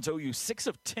 Third downs, OU 6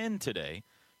 of 10 today.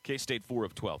 K-State 4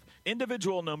 of 12.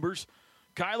 Individual numbers,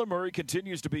 Kyler Murray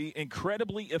continues to be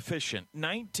incredibly efficient.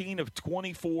 19 of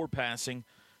 24 passing,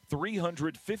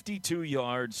 352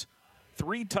 yards,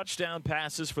 3 touchdown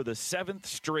passes for the 7th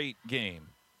straight game.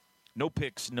 No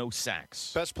picks, no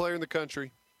sacks. Best player in the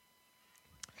country.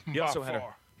 He also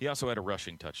had a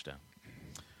rushing touchdown.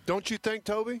 Don't you think,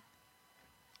 Toby?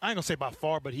 I ain't going to say by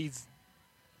far, but he's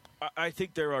 – I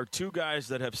think there are 2 guys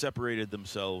that have separated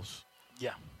themselves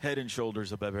head and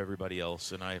shoulders above everybody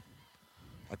else, and I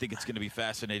think it's going to be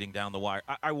fascinating down the wire.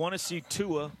 I want to see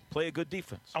Tua play a good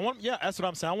defense. That's what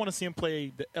I'm saying. I want to see him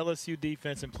play the LSU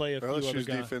defense and play a few other guys. LSU's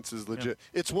defense is legit.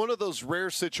 Yeah. It's one of those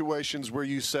rare situations where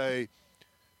you say,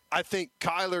 I think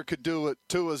Kyler could do what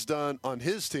Tua's done on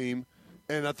his team,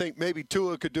 and I think maybe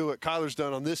Tua could do what Kyler's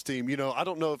done on this team. You know, I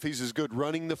don't know if he's as good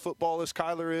running the football as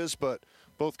Kyler is, but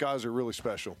both guys are really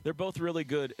special. They're both really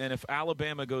good, and if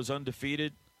Alabama goes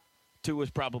undefeated,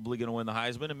 Tua's probably going to win the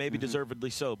Heisman, and maybe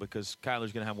deservedly so, because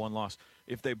Kyler's going to have 1 loss.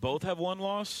 If they both have 1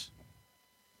 loss,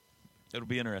 it'll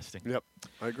be interesting. Yep,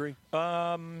 I agree.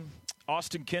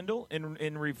 Austin Kendall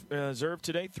in reserve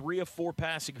today, 3 of 4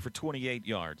 passing for 28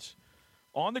 yards.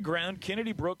 On the ground,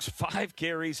 Kennedy Brooks, 5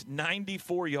 carries,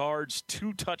 94 yards,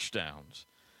 2 touchdowns.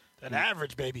 An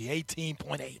average, baby,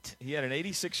 18.8. He had an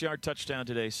 86-yard touchdown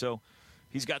today, so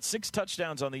he's got 6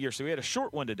 touchdowns on the year. So he had a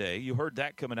short one today. You heard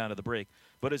that coming out of the break.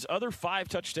 But his other 5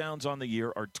 touchdowns on the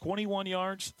year are 21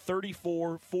 yards,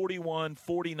 34, 41,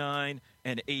 49,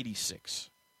 and 86.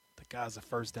 The guy's a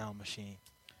first-down machine.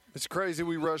 It's crazy.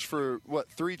 We rush for,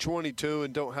 322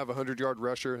 and don't have a 100-yard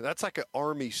rusher. That's like an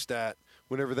Army stat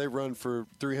whenever they run for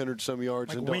 300-some yards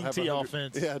like and don't have a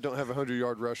offense. Yeah, don't have a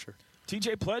 100-yard rusher.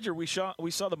 TJ Pledger,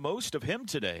 we saw the most of him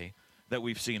today that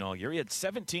we've seen all year. He had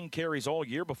 17 carries all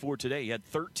year before today. He had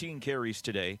 13 carries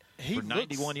today for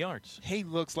 91 yards. He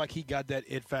looks like he got that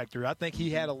it factor. I think he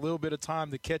had a little bit of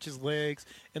time to catch his legs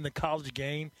in the college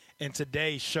game, and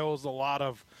today shows a lot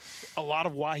of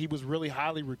why he was really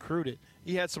highly recruited.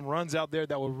 He had some runs out there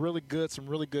that were really good, some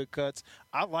really good cuts.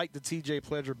 I like the TJ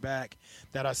Pledger back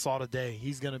that I saw today.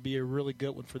 He's going to be a really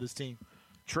good one for this team.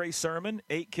 Trey Sermon,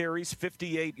 8 carries,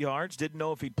 58 yards. Didn't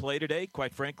know if he'd play today.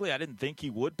 Quite frankly, I didn't think he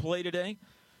would play today.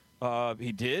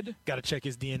 He did. Got to check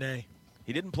his DNA.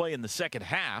 He didn't play in the second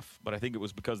half, but I think it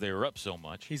was because they were up so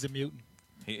much. He's a mutant.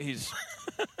 He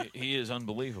is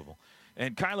unbelievable.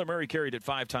 And Kyler Murray carried it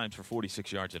 5 times for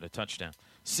 46 yards and a touchdown.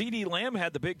 CeeDee Lamb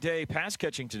had the big day pass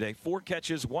catching today. 4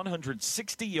 catches,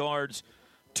 160 yards,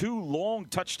 2 long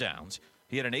touchdowns.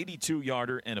 He had an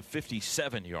 82-yarder and a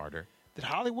 57-yarder. Did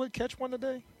Hollywood catch one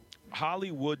today?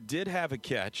 Hollywood did have a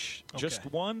catch. Okay. Just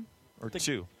 1 or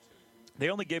 2? They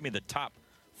only gave me the top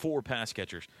 4 pass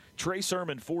catchers. Trey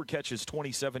Sermon, 4 catches,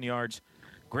 27 yards.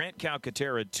 Grant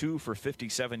Calcaterra, 2 for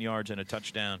 57 yards and a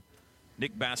touchdown.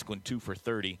 Nick Basquin, 2 for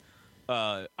 30.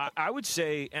 I would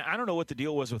say, I don't know what the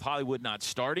deal was with Hollywood not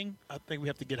starting. I think we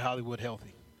have to get Hollywood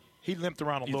healthy. He limped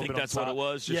around a little bit. You think that's what it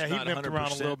was? Just he limped 100%?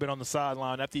 Around a little bit on the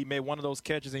sideline. After he made one of those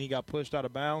catches and he got pushed out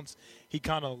of bounds, he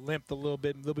kind of limped a little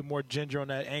bit more ginger on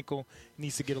that ankle. He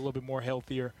needs to get a little bit more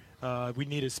healthier. We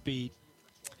need his speed.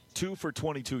 2 for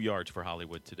 22 yards for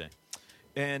Hollywood today.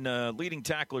 And leading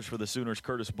tacklers for the Sooners,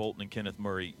 Curtis Bolton and Kenneth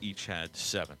Murray, each had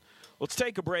 7. Let's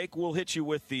take a break. We'll hit you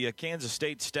with the Kansas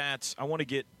State stats. I want to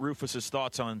get Rufus's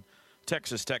thoughts on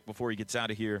Texas Tech before he gets out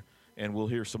of here. And we'll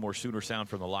hear some more Sooner sound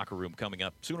from the locker room coming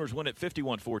up. Sooners win at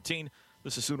 51-14.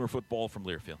 This is Sooner football from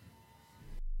Learfield.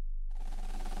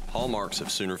 Hallmarks of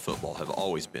Sooner football have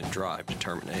always been drive,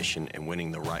 determination, and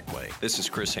winning the right way. This is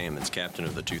Chris Hammonds, captain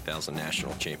of the 2000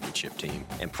 National Championship team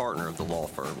and partner of the law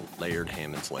firm Laird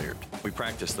Hammonds Laird. We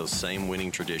practice those same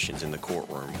winning traditions in the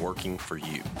courtroom, working for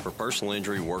you. For personal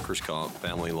injury, workers' comp,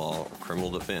 family law, or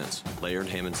criminal defense, Laird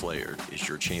Hammonds Laird is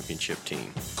your championship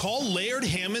team. Call Laird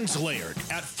Hammonds Laird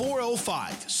at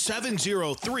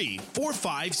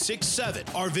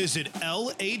 405-703-4567 or visit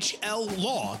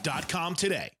LHLlaw.com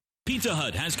today. Pizza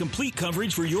Hut has complete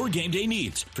coverage for your game day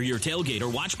needs. For your tailgate or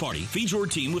watch party, feed your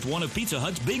team with one of Pizza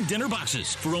Hut's big dinner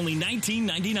boxes for only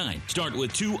 $19.99. Start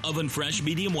with 2 oven-fresh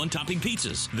medium one-topping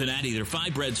pizzas. Then add either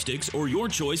 5 breadsticks or your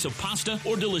choice of pasta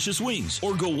or delicious wings.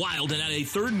 Or go wild and add a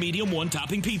 3rd medium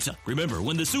one-topping pizza. Remember,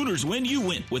 when the Sooners win, you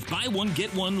win with buy one,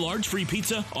 get one large free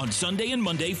pizza on Sunday and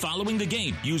Monday following the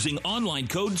game using online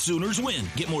code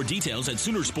SoonersWin. Get more details at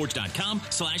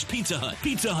Soonersports.com/Pizza Hut.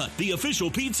 Pizza Hut, the official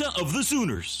pizza of the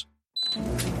Sooners.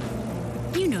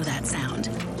 You know that sound.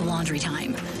 Laundry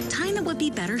time. Time that would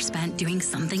be better spent doing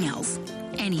something else.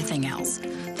 anything else.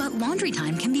 But laundry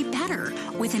time can be better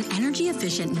with an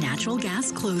energy-efficient natural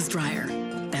gas clothes dryer.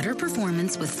 Better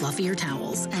performance with fluffier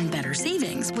towels and better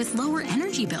savings with lower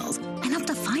energy bills and up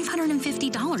to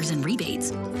 $550 in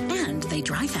rebates. And they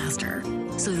dry faster,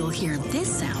 so you'll hear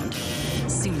this sound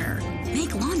sooner.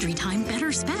 Make laundry time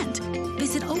better spent.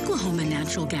 Visit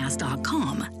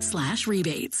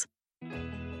oklahomanaturalgas.com/rebates.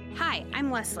 Hi, I'm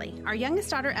Leslie. Our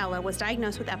youngest daughter, Ella, was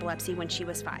diagnosed with epilepsy when she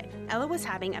was 5. Ella was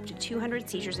having up to 200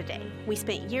 seizures a day. We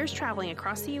spent years traveling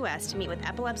across the U.S. to meet with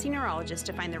epilepsy neurologists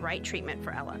to find the right treatment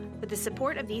for Ella. With the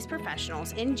support of these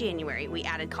professionals, in January, we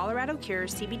added Colorado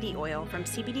Cure's CBD oil from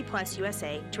CBD Plus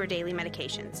USA to her daily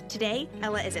medications. Today,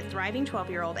 Ella is a thriving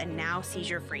 12-year-old and now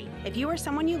seizure-free. If you or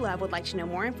someone you love would like to know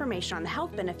more information on the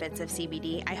health benefits of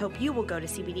CBD, I hope you will go to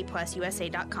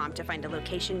cbdplususa.com to find a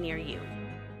location near you.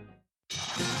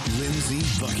 Lindsey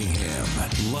Buckingham,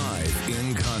 live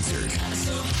in concert.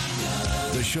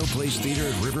 The Showplace Theater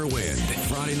at River Wind,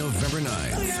 Friday, November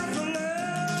 9th.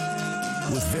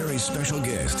 With very special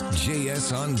guest,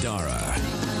 J.S. Andara.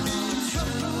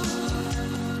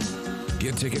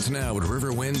 Get tickets now at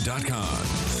riverwind.com.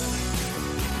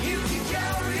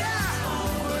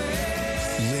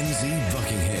 Lindsey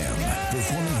Buckingham,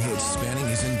 performing hits spanning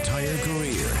his entire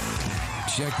career.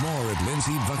 Check more at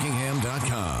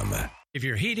lindseybuckingham.com. If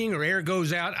your heating or air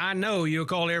goes out, I know you'll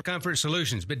call Air Comfort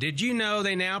Solutions. But did you know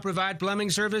they now provide plumbing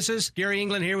services? Gary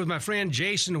England here with my friend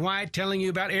Jason White telling you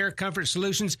about Air Comfort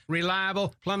Solutions,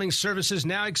 reliable plumbing services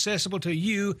now accessible to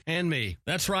you and me.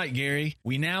 That's right, Gary.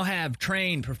 We now have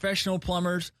trained professional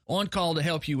plumbers on call to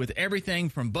help you with everything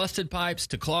from busted pipes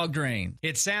to clogged drains.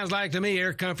 It sounds like to me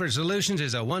Air Comfort Solutions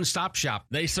is a one-stop shop.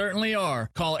 They certainly are.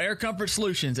 Call Air Comfort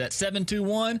Solutions at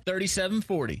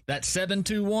 721-3740. That's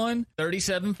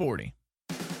 721-3740.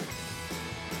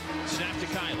 Snap to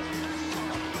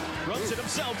Kyler. Runs it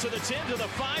himself to the 10, to the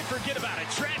 5. Forget about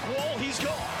it. Track wall, he's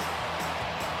gone.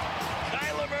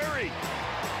 Kyler Murray.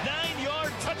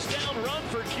 9-yard touchdown run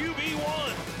for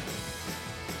QB1.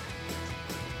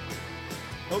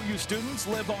 OU students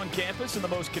live on campus in the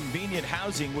most convenient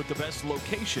housing with the best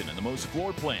location and the most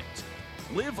floor plans.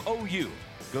 Live OU.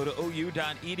 Go to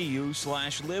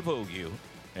ou.edu/liveou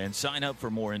and sign up for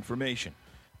more information.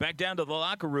 Back down to the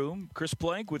locker room, Chris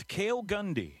Plank with Cale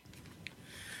Gundy.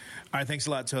 All right, thanks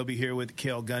a lot, Toby, here with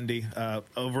Cale Gundy.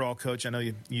 Overall, Coach, I know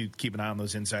you keep an eye on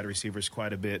those inside receivers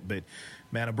quite a bit, but,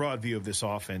 man, a broad view of this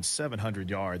offense, 700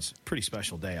 yards, pretty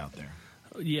special day out there.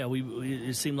 Yeah,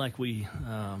 it seemed like we're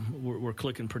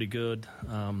clicking pretty good.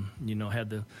 Had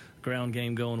the ground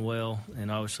game going well, and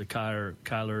obviously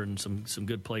Kyler and some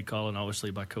good play calling,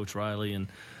 obviously, by Coach Riley,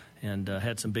 and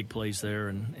had some big plays there,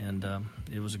 and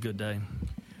it was a good day.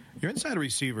 Your inside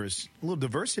receivers, a little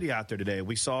diversity out there today.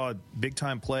 We saw a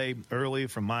big-time play early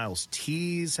from Miles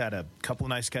Tease, had a couple of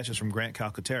nice catches from Grant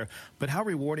Calcaterra. But how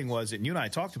rewarding was it, and you and I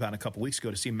talked about it a couple weeks ago,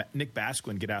 to see Nick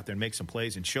Basquin get out there and make some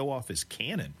plays and show off his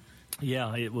cannon?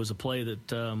 Yeah, it was a play that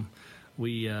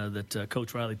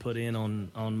Coach Riley put in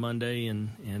on Monday,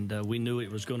 and we knew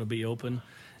it was going to be open.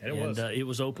 And it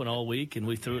was open all week, and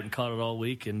we threw it and caught it all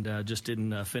week, and just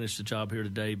didn't finish the job here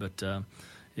today. But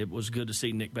it was good to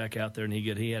see Nick back out there, and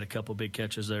he had a couple big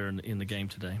catches there in the game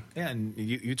today. Yeah, and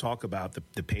you talk about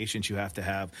the patience you have to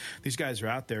have. These guys are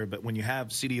out there, but when you have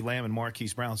CeeDee Lamb and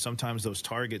Marquise Brown, sometimes those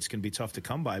targets can be tough to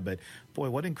come by. But, boy,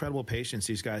 what incredible patience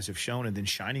these guys have shown, and then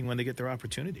shining when they get their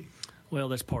opportunity. Well,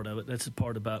 that's part of it. That's the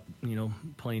part about,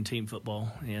 playing team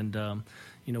football. And,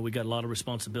 we got a lot of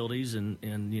responsibilities, and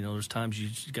there's times you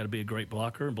got to be a great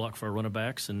blocker and block for our running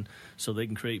backs, and so they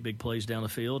can create big plays down the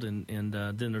field. And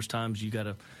then there's times you got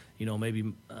to,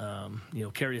 maybe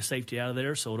carry a safety out of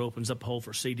there so it opens up a hole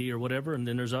for CD or whatever, and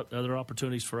then there's other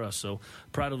opportunities for us. So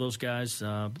proud of those guys.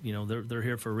 They're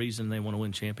here for a reason. They want to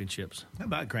win championships. How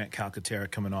about Grant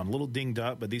Calcaterra coming on? A little dinged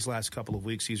up, but these last couple of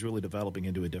weeks he's really developing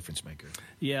into a difference maker.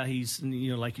 Yeah, he's,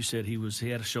 like you said, he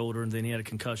had a shoulder and then he had a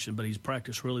concussion, but he's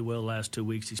practiced really well the last 2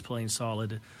 weeks. He's playing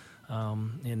solid.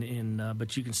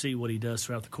 But you can see what he does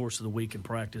throughout the course of the week in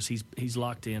practice. He's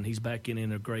locked in. He's back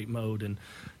in a great mode, and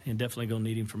definitely going to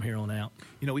need him from here on out.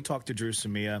 We talked to Drew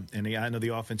Samia, and I know the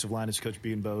offensive line is Coach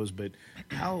Beanbo's, but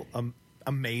how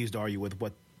amazed are you with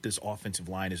what this offensive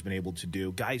line has been able to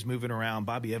do? Guys moving around.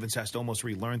 Bobby Evans has to almost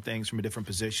relearn things from a different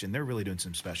position. They're really doing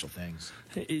some special things.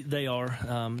 They are.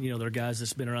 They're guys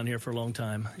that's been around here for a long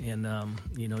time, and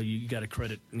you got to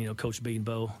credit Coach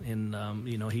Beanbo, and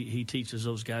he teaches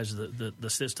those guys the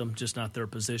system, just not their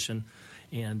position.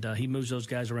 And he moves those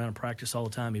guys around in practice all the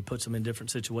time. He puts them in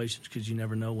different situations because you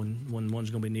never know when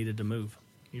one's going to be needed to move.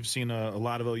 You've seen a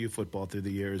lot of OU football through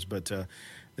the years, but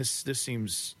this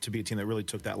seems to be a team that really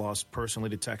took that loss personally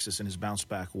to Texas and has bounced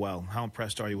back well. How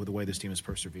impressed are you with the way this team has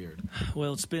persevered?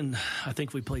 Well, it's been, I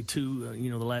think we played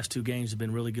the last two games have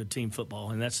been really good team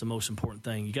football, and that's the most important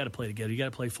thing. You got to play together. You got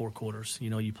to play 4 quarters.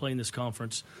 You play in this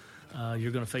conference.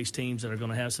 You're going to face teams that are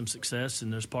going to have some success,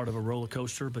 and there's part of a roller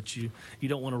coaster, but you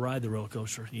don't want to ride the roller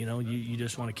coaster. You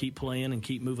just want to keep playing and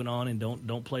keep moving on, and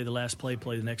don't play the last play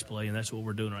the next play, and that's what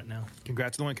we're doing right now.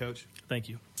 Congrats on the win, Coach. Thank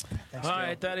you. Thanks, all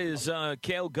right, that is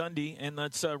Cale Gundy, and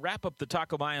let's wrap up the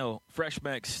Taco Mayo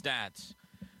Freshmex stats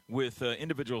with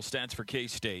individual stats for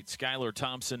K-State. Skylar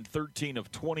Thompson, 13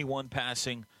 of 21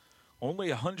 passing, only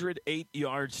 108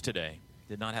 yards today.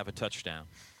 Did not have a touchdown.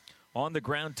 On the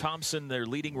ground, Thompson, their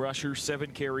leading rusher,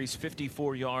 7 carries,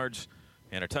 54 yards,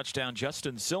 and a touchdown.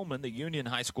 Justin Silman, the Union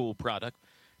High School product,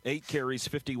 8 carries,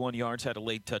 51 yards, had a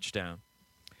late touchdown.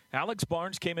 Alex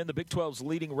Barnes came in the Big 12's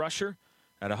leading rusher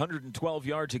at 112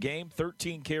 yards a game,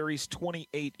 13 carries,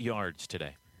 28 yards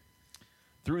today.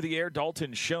 Through the air,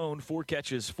 Dalton Schoen, 4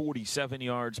 catches, 47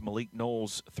 yards. Malik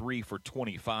Knowles, 3 for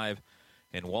 25.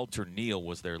 And Walter Neal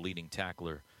was their leading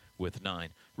tackler with 9.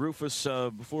 Rufus,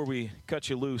 before we cut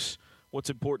you loose,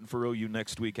 what's important for OU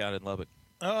next week out in Lubbock?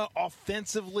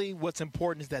 Offensively, what's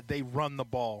important is that they run the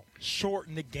ball,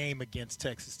 shorten the game against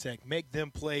Texas Tech, make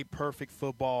them play perfect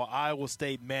football. Iowa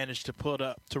State managed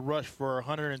to rush for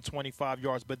 125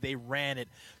 yards, but they ran it.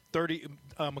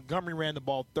 Montgomery ran the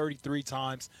ball 33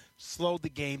 times, slowed the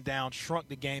game down, shrunk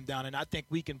the game down, and I think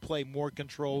we can play more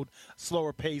controlled,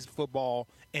 slower paced football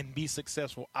and be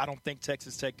successful. I don't think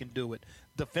Texas Tech can do it.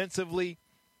 Defensively,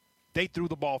 they threw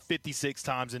the ball 56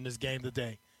 times in this game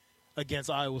today against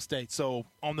Iowa State. So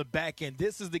on the back end,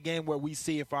 this is the game where we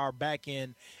see if our back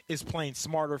end is playing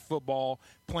smarter football,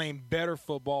 playing better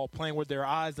football, playing with their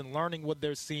eyes and learning what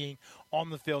they're seeing on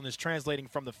the field and is translating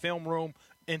from the film room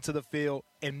into the field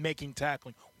and making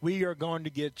tackling. We are going to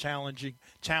get challenged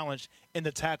in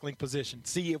the tackling position.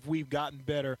 See if we've gotten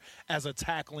better as a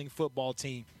tackling football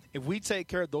team. If we take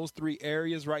care of those 3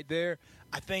 areas right there,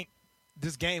 I think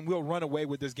this game, we'll run away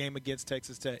with this game against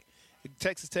Texas Tech.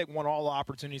 Texas Tech want all the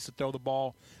opportunities to throw the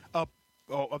ball up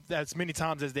as many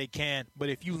times as they can. But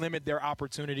if you limit their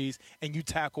opportunities and you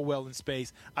tackle well in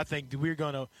space, I think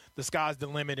the sky's the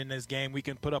limit in this game. We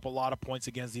can put up a lot of points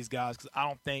against these guys because I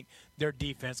don't think their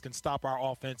defense can stop our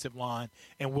offensive line,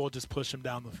 and we'll just push them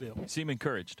down the field. You seem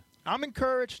encouraged. I'm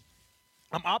encouraged.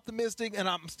 I'm optimistic, and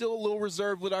I'm still a little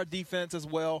reserved with our defense as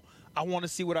well. I want to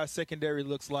see what our secondary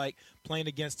looks like playing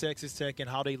against Texas Tech and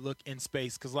how they look in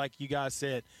space because, like you guys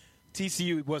said,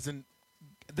 TCU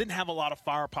didn't have a lot of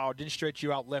firepower, didn't stretch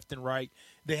you out left and right.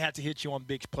 They had to hit you on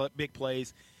big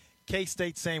plays.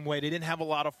 K-State, same way. They didn't have a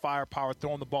lot of firepower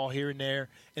throwing the ball here and there,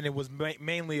 and it was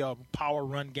mainly a power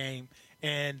run game.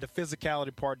 And the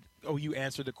physicality part, you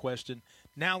answered the question.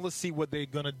 Now let's see what they're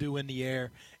going to do in the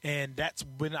air, and that's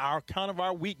been our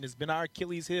weakness, been our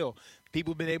Achilles heel.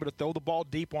 People have been able to throw the ball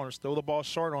deep on us, throw the ball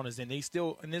short on us, and they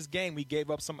still, in this game, we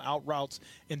gave up some out routes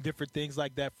and different things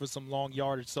like that for some long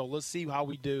yardage. So let's see how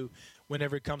we do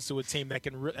whenever it comes to a team that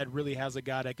really has a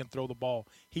guy that can throw the ball.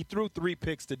 He threw 3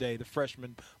 picks today, the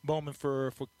freshman Bowman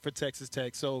for Texas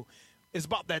Tech. So it's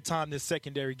about that time this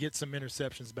secondary gets some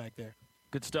interceptions back there.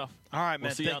 Good stuff. All right, man.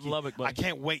 We'll see you out in Lubbock, buddy. I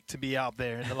can't wait to be out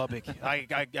there in Lubbock. I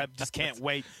just can't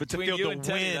wait. Between to feel you the and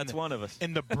Teddy, wind that's one of us.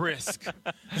 in the brisk.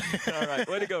 All right.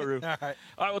 Way to go, Rue. All right,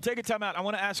 we'll take a time out. I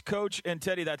want to ask Coach and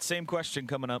Teddy that same question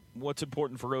coming up. What's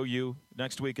important for OU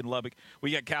next week in Lubbock?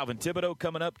 We got Calvin Thibodeau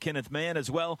coming up, Kenneth Mann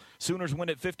as well. Sooners win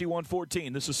at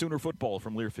 51-14. This is Sooner football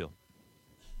from Learfield.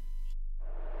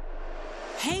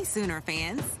 Hey, Sooner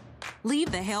fans.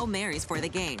 Leave the Hail Marys for the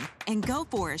game and go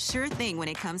for a sure thing when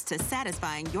it comes to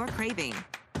satisfying your craving.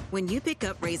 When you pick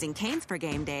up Raising Cane's for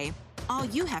game day, all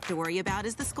you have to worry about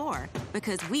is the score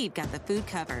because we've got the food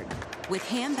covered. With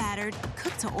hand-battered,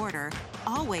 cooked-to-order,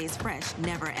 always fresh,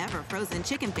 never-ever frozen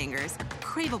chicken fingers,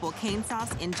 craveable cane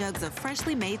sauce, and jugs of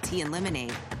freshly made tea and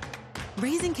lemonade.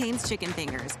 Raising Cane's Chicken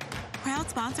Fingers, proud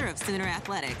sponsor of Sooner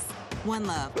Athletics. One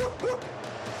love.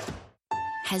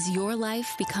 Has your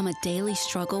life become a daily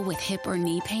struggle with hip or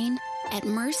knee pain? At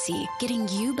Mercy, getting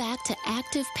you back to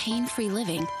active, pain-free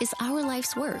living is our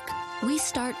life's work. We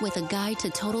start with a guide to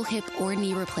total hip or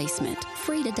knee replacement,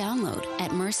 free to download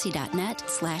at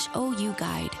mercy.net/OU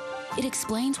guide. It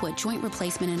explains what joint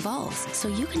replacement involves so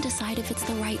you can decide if it's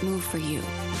the right move for you.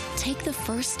 Take the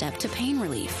first step to pain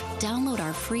relief. Download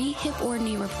our free hip or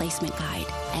knee replacement guide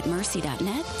at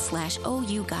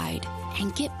mercy.net/OU guide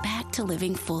and get back to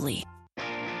living fully.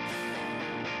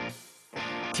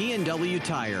 T&W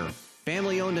Tire,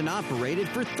 family owned and operated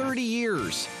for 30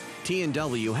 years.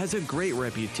 T&W has a great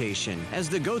reputation as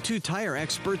the go-to tire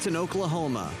experts in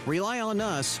Oklahoma. Rely on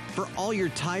us for all your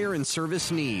tire and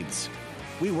service needs.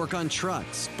 We work on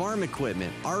trucks, farm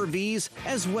equipment, RVs,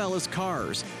 as well as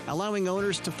cars, allowing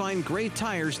owners to find great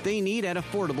tires they need at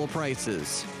affordable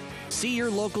prices. See your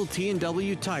local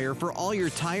T&W Tire for all your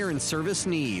tire and service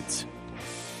needs.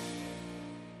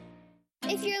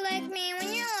 If you're like me,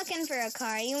 when you're looking for a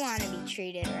car, you want to be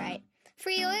treated right.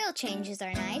 Free oil changes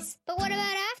are nice, but what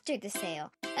about after the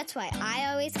sale? That's why I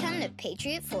always come to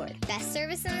Patriot Ford. Best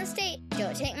service in the state.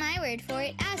 Don't take my word for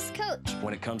it. Ask Coach.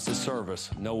 When it comes to service,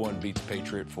 no one beats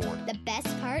Patriot Ford. The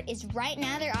best part is right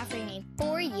now they're offering a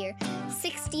 4-year,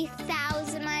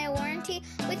 60,000-mile warranty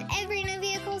with every new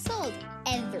vehicle sold.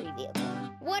 Every vehicle.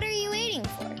 What are you waiting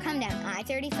for? Come down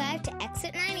I-35 to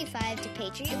exit 95 to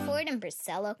Patriot Ford in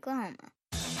Purcell, Oklahoma.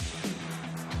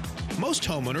 Most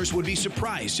homeowners would be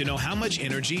surprised to know how much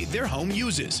energy their home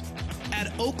uses.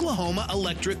 At Oklahoma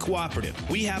Electric Cooperative,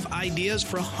 we have ideas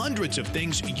for hundreds of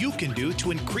things you can do to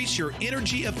increase your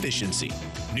energy efficiency.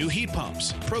 New heat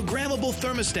pumps, programmable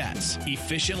thermostats,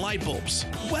 efficient light bulbs,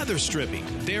 weather stripping.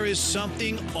 There is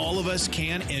something all of us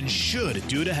can and should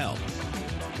do to help.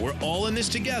 We're all in this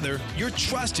together. Your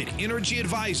trusted energy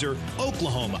advisor,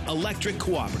 Oklahoma Electric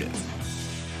Cooperative.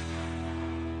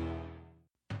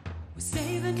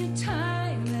 Saving you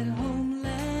time at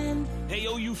Homeland. Hey,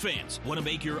 OU fans, want to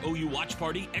make your OU watch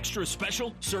party extra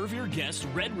special? Serve your guests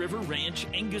Red River Ranch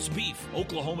Angus beef,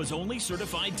 Oklahoma's only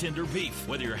certified tender beef.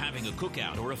 Whether you're having a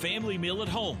cookout or a family meal at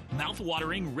home,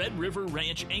 mouth-watering Red River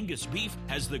Ranch Angus beef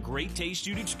has the great taste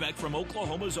you'd expect from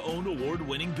Oklahoma's own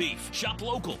award-winning beef. Shop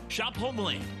local. Shop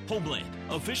Homeland. Homeland,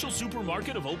 official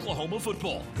supermarket of Oklahoma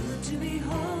football. Good to be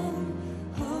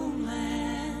home,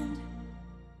 Homeland.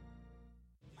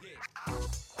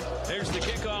 There's the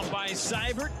kickoff by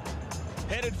Seibert.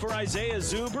 Headed for Isaiah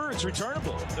Zuber. It's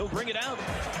returnable. They'll bring it out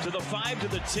to the 5, to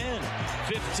the 10.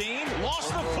 15. Lost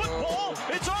the football.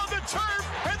 It's on the turf,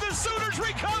 and the Sooners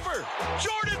recover.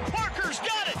 Jordan Parker's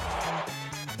got it.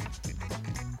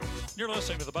 You're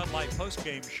listening to the Bud Light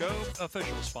Postgame Show,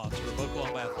 official sponsor of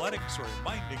Oklahoma Athletics,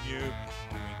 reminding you to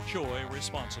enjoy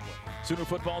responsibly. Sooner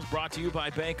football is brought to you by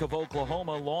Bank of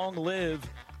Oklahoma. Long live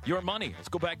your money. Let's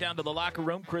go back down to the locker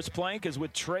room. Chris Plank is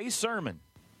with Trey Sermon.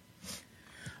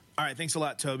 All right, thanks a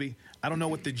lot, Toby. I don't know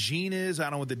what the gene is. I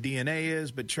don't know what the DNA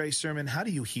is. But, Trey Sermon, how do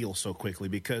you heal so quickly?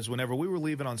 Because whenever we were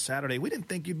leaving on Saturday, we didn't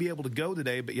think you'd be able to go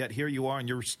today, but yet here you are, and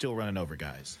you're still running over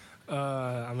guys.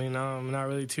 I'm not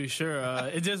really too sure.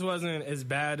 It just wasn't as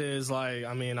bad as, I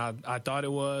thought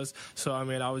it was. So,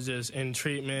 I was just in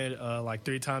treatment,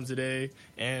 3 times a day.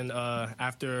 And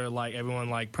after,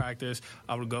 everyone, practice,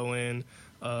 I would go in,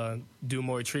 do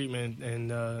more treatment,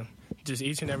 and just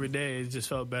each and every day, it just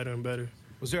felt better and better.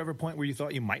 Was there ever a point where you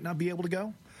thought you might not be able to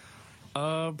go?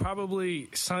 Probably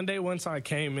Sunday once I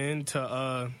came in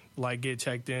to, get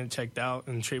checked out,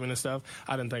 and treatment and stuff.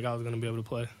 I didn't think I was going to be able to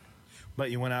play. But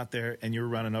you went out there and you were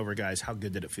running over guys. How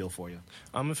good did it feel for you?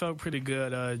 It felt pretty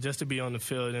good just to be on the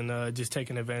field and just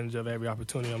taking advantage of every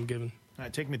opportunity I'm given. All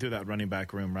right, take me through that running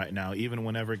back room right now. Even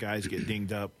whenever guys get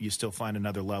dinged up, you still find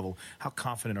another level. How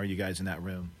confident are you guys in that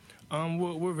room?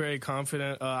 We're very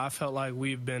confident. I felt like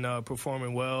we've been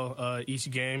performing well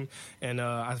each game, and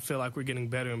I feel like we're getting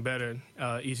better and better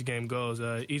each game goes.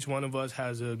 Each one of us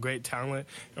has a great talent,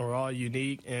 and we're all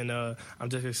unique, and I'm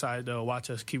just excited to watch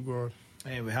us keep growing.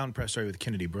 Hey, how impressed are you with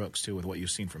Kennedy Brooks, too, with what you've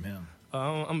seen from him?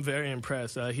 I'm very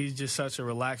impressed. He's just such a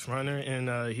relaxed runner,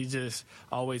 and he just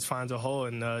always finds a hole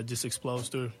and just explodes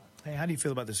through. Hey, how do you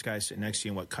feel about this guy sitting next to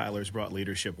you and what Kyler's brought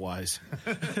leadership-wise?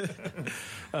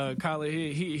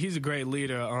 Kyler, he's a great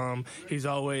leader. He's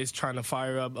always trying to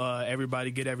fire up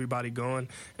everybody, get everybody going,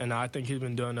 and I think he's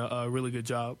been doing a really good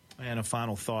job. And a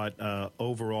final thought,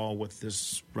 overall with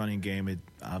this running game, it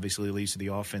obviously leads to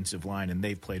the offensive line, and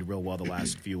they've played real well the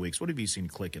last few weeks. What have you seen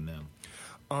click in them?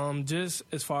 Just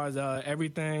as far as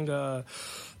everything,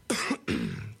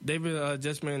 they've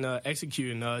just been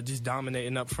executing, just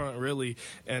dominating up front, really,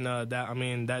 and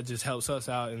that just helps us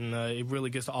out, and it really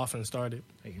gets the offense started.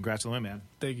 Hey, congrats on the win, man.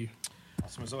 Thank you.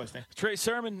 Awesome as always, man. Trey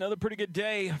Sermon, another pretty good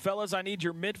day. Fellas, I need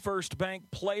your Mid-First Bank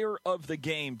player of the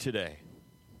game today.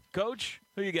 Coach,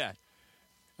 who you got?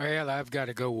 Well, I've got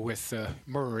to go with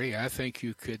Murray. I think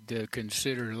you could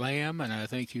consider Lamb, and I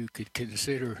think you could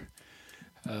consider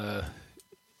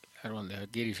I don't know,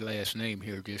 get his last name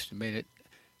here just a minute.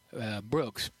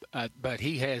 Brooks, but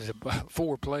he has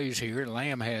 4 plays here.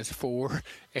 Lamb has 4,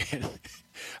 and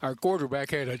our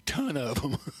quarterback had a ton of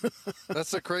them.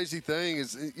 That's the crazy thing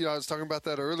is, I was talking about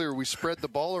that earlier. We spread the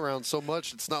ball around so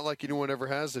much. It's not like anyone ever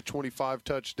has a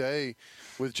 25-touch day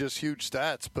with just huge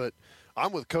stats. But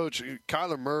I'm with Coach.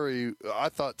 Kyler Murray, I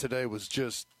thought today was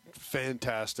just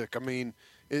fantastic. I mean,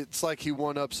 it's like he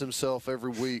one-ups himself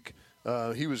every week.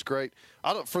 He was great.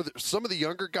 Some of the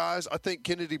younger guys, I think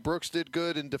Kennedy Brooks did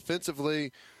good, and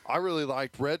defensively, I really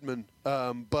liked Redmond.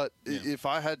 But if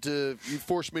you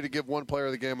forced me to give one player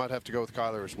of the game, I'd have to go with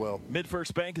Kyler as well.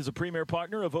 MidFirst Bank is a premier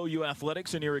partner of OU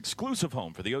Athletics and your exclusive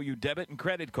home for the OU debit and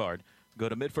credit card. Go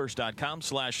to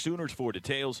midfirst.com/Sooners for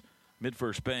details.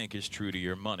 MidFirst Bank is true to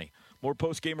your money. More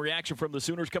post-game reaction from the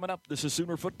Sooners coming up. This is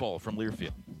Sooner Football from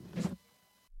Learfield.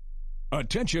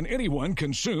 Attention anyone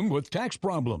consumed with tax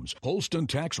problems. Holston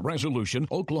Tax Resolution,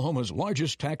 Oklahoma's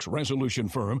largest tax resolution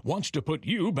firm, wants to put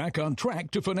you back on track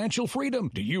to financial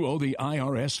freedom. Do you owe the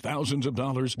IRS thousands of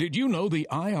dollars? Did you know the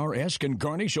IRS can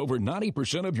garnish over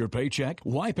 90% of your paycheck,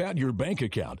 wipe out your bank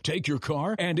account, take your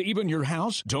car, and even your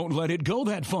house? Don't let it go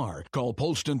that far. Call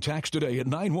Holston Tax today at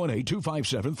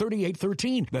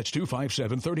 918-257-3813. That's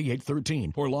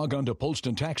 257-3813. Or log on to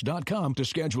holstontax.com to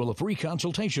schedule a free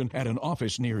consultation at an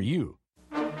office near you.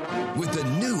 With the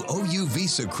new OU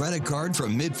Visa credit card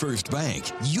from MidFirst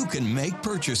Bank, you can make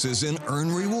purchases and earn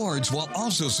rewards while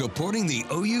also supporting the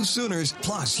OU Sooners.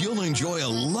 Plus, you'll enjoy a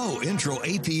low intro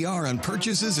APR on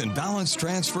purchases and balance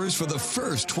transfers for the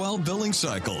first 12 billing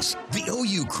cycles. The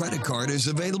OU credit card is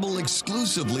available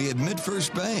exclusively at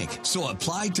MidFirst Bank. So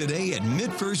apply today at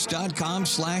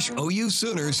midfirst.com/OU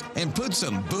Sooners and put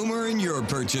some boomer in your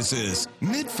purchases.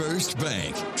 MidFirst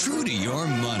Bank, true to your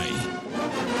money.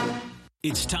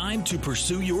 It's time to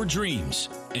pursue your dreams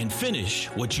and finish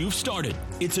what you've started.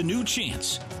 It's a new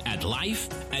chance at life,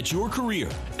 at your career,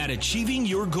 at achieving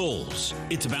your goals.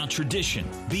 It's about tradition,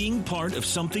 being part of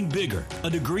something bigger, a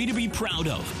degree to be proud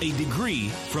of, a degree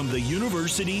from the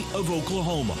University of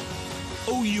Oklahoma.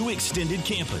 OU Extended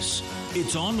Campus.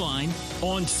 It's online,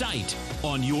 on site,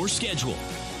 on your schedule.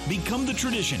 Become the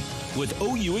tradition with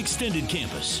OU Extended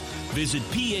Campus. Visit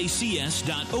pacs.ou.edu.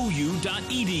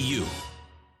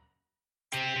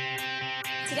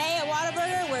 Today at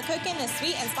Whataburger, we're cooking the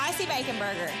sweet and spicy bacon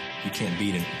burger. You can't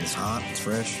beat it. It's hot, it's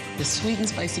fresh. The sweet and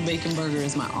spicy bacon burger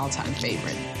is my all-time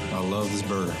favorite. I love this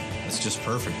burger. It's just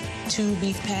perfect. 2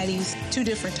 beef patties, 2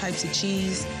 different types of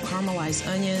cheese, caramelized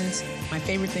onions. My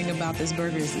favorite thing about this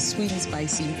burger is the sweet and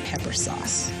spicy pepper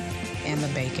sauce and the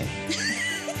bacon.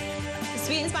 The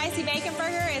sweet and spicy bacon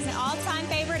burger is an all-time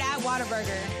favorite at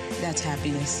Whataburger. That's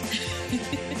happiness.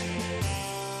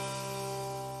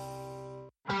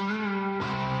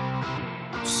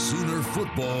 Sooner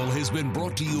Football has been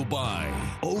brought to you by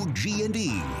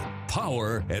OG&E.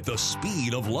 Power at the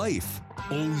speed of life.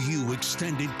 OU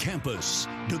Extended Campus.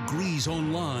 Degrees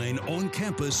online, on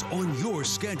campus, on your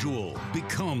schedule.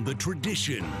 Become the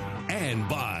tradition. And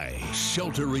by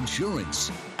Shelter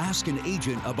Insurance. Ask an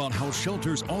agent about how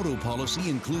Shelter's auto policy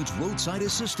includes roadside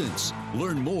assistance.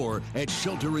 Learn more at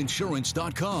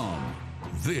shelterinsurance.com.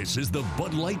 This is the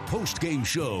Bud Light Postgame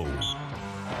Show.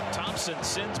 Thompson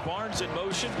sends Barnes in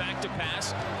motion, back to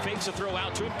pass, fakes a throw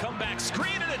out to him, comeback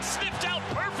screen, and it's sniffed out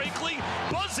perfectly.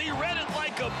 Buzzy read it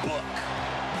like a book.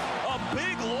 A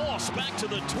big loss back to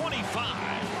the 25.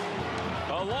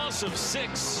 A loss of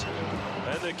 6,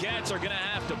 and the Cats are going to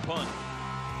have to punt.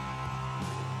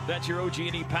 That's your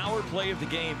OG&E power play of the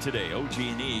game today.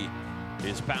 OG&E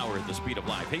is power at the speed of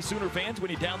life. Hey, Sooner fans,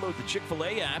 when you download the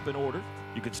Chick-fil-A app and order,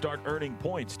 you can start earning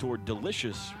points toward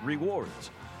delicious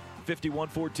rewards.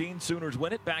 51-14, Sooners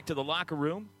win it. Back to the locker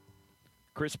room.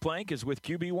 Chris Plank is with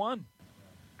QB1. All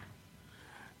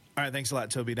right, thanks a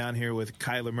lot, Toby. Down here with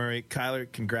Kyler Murray. Kyler,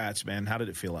 congrats, man. How did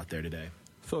it feel out there today?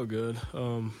 Felt good.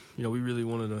 We really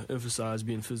wanted to emphasize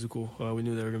being physical. We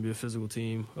knew they were going to be a physical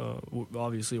team,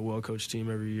 obviously a well-coached team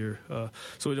every year.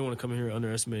 So we didn't want to come in here and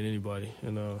underestimate anybody.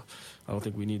 And I don't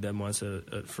think we need that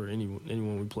mindset for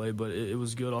anyone we play. But it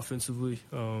was good offensively.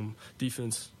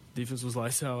 Defense was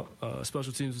lights out.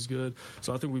 Special teams was good.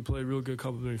 So I think we played real good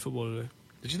complementary football today.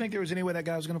 Did you think there was any way that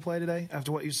guy was going to play today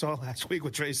after what you saw last week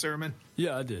with Trey Sermon?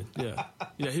 Yeah, I did. Yeah,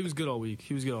 he was good all week.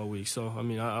 So I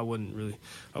mean, I wouldn't really.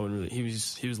 He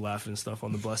was laughing and stuff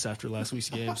on the bus after last week's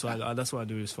game. So that's why I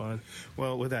knew he was fine.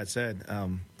 Well, with that said,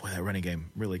 that running game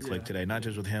really clicked today. Not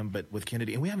just with him, but with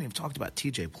Kennedy. And we haven't even talked about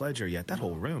T.J. Pledger yet. That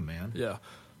whole room, man. Yeah.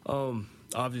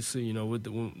 Obviously,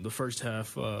 with the first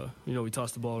half, we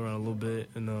tossed the ball around a little bit,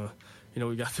 and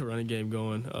we got the running game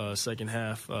going. Second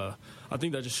half, I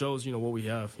think that just shows what we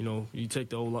have. You take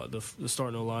the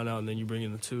starting O-line out, and then you bring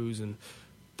in the twos, and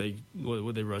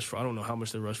what they rush for. I don't know how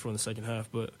much they rushed for in the second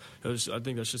half, but I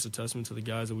think that's just a testament to the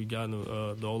guys that we got in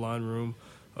the O-line room.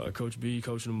 Coach B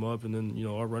coaching them up, and then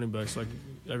our running backs, like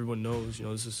everyone knows,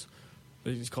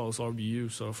 they just call us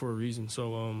RBU, so for a reason.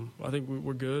 So I think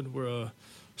we're good. We're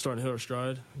starting to hit our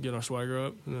stride, getting our swagger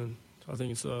up, and then I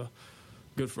think it's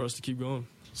good for us to keep going.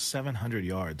 700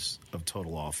 yards of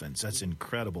total offense. That's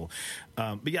incredible.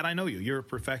 But yet I know you. You're a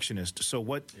perfectionist. So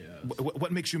what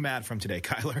makes you mad from today,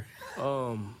 Kyler?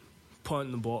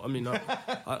 Punting the ball. I mean,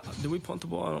 did we punt the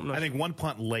ball? I think one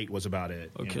punt late was about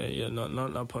it. Okay, yeah,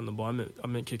 not punting the ball. I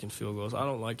meant kicking field goals. I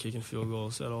don't like kicking field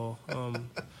goals at all.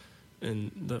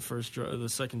 And the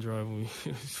second drive,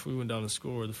 we went down to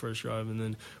score the first drive, and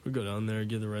then we go down there,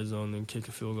 get the red zone, and kick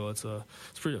a field goal. It's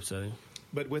pretty upsetting.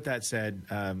 But with that said,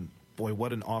 boy,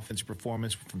 what an offensive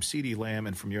performance from CeeDee Lamb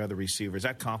and from your other receivers.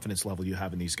 That confidence level you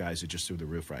have in these guys is just through the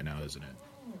roof right now, isn't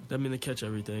it? I mean, they catch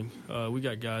everything. We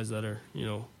got guys that are,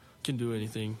 can do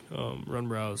anything, run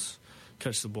routes,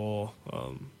 catch the ball,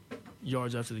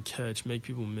 yards after the catch, make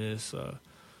people miss,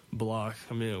 block.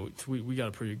 I mean, we got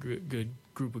a pretty good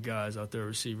group of guys out there,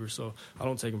 receivers, so I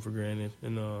don't take them for granted.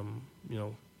 And,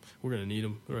 we're going to need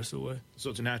them the rest of the way.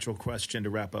 So it's a natural question to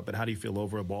wrap up, but how do you feel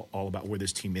overall about where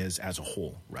this team is as a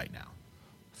whole right now?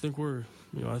 I think we're,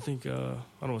 I don't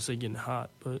want to say getting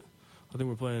hot, but I think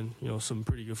we're playing, some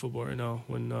pretty good football right now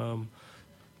when,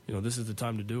 this is the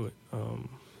time to do it.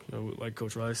 Like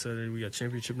Coach Riley said, we got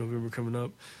championship November coming up,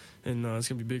 and it's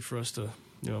going to be big for us to,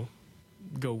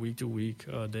 go week to week,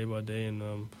 day by day,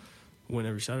 and win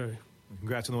every Saturday.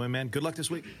 Congrats on the win, man. Good luck this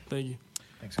week. Thank you.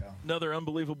 Thanks, Kyle. Another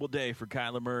unbelievable day for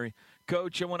Kyler Murray.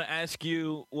 Coach, I want to ask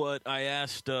you what I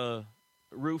asked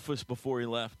Rufus before he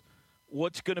left.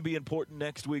 What's going to be important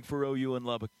next week for OU in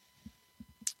Lubbock?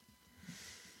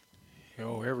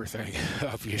 Everything,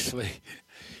 obviously.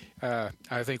 I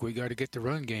think we got to get the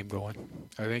run game going.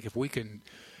 I think if we can,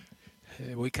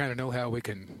 we kind of know how we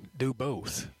can do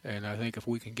both. And I think if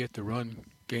we can get the run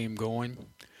game going,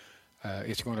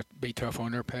 it's going to be tough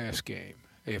on their pass game.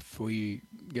 If we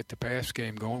get the pass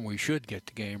game going, we should get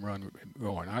the game run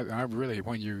going. I really,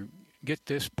 when you get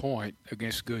this point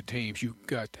against good teams, you've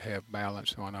got to have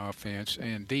balance on offense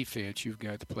and defense. You've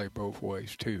got to play both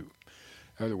ways too.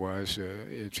 Otherwise,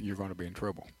 you're going to be in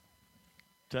trouble.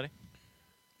 Teddy?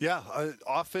 Yeah,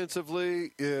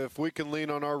 offensively, if we can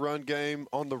lean on our run game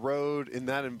on the road in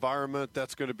that environment,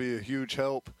 that's going to be a huge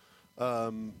help.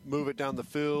 Move it down the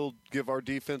field, give our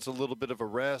defense a little bit of a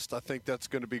rest. I think that's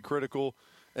going to be critical.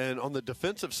 And on the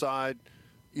defensive side,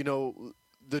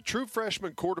 the true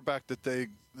freshman quarterback that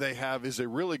they have is a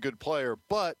really good player,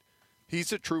 but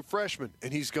he's a true freshman,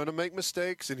 and he's going to make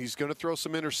mistakes, and he's going to throw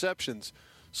some interceptions.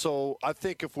 So I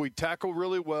think if we tackle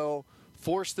really well,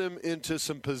 force them into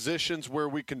some positions where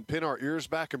we can pin our ears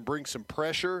back and bring some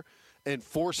pressure and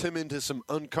force him into some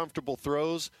uncomfortable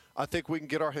throws, I think we can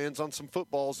get our hands on some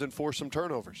footballs and force some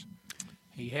turnovers.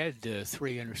 He had 3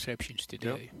 interceptions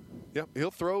today. Yep.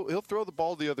 He'll throw the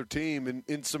ball to the other team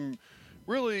in some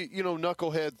really,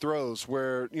 knucklehead throws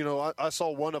where, I saw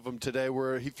one of them today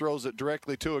where he throws it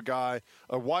directly to a guy.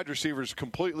 A wide receiver is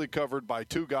completely covered by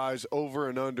 2 guys over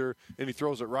and under, and he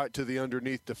throws it right to the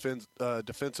underneath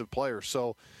defensive player.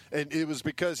 So, and it was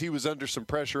because he was under some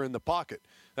pressure in the pocket.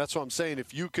 That's what I'm saying.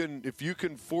 If you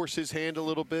can force his hand a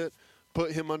little bit,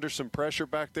 put him under some pressure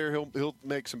back there, he'll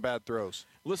make some bad throws.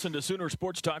 Listen to Sooner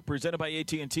Sports Talk presented by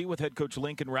AT&T with head coach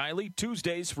Lincoln Riley.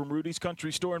 Tuesdays from Rudy's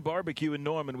Country Store and Barbecue in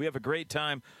Norman. We have a great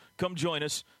time. Come join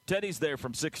us. Teddy's there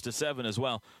from 6 to 7 as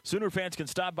well. Sooner fans can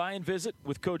stop by and visit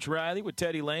with Coach Riley with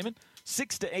Teddy Lehman,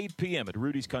 6 to 8 p.m. at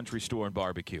Rudy's Country Store and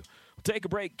Barbecue. We'll take a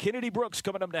break. Kennedy Brooks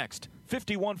coming up next.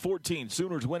 51-14.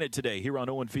 Sooners win it today here on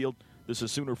Owen Field. This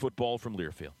is Sooner football from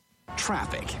Learfield.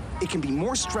 Traffic. It can be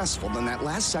more stressful than that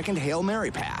last-second Hail Mary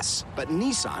pass. But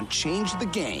Nissan changed the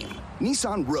game.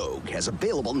 Nissan Rogue has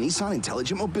available Nissan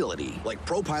Intelligent Mobility, like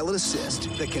ProPilot Assist,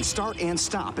 that can start and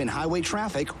stop in highway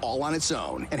traffic all on its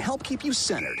own and help keep you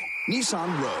centered. Nissan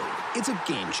Rogue. It's a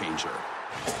game changer.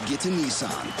 Get to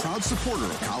Nissan, proud supporter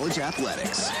of college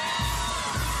athletics.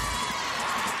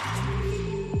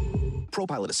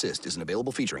 ProPilot Assist is an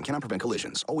available feature and cannot prevent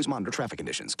collisions. Always monitor traffic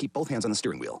conditions. Keep both hands on the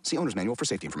steering wheel. See owner's manual for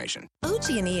safety information.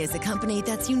 OG&E is a company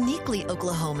that's uniquely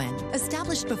Oklahoman.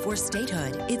 Established before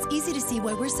statehood, it's easy to see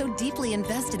why we're so deeply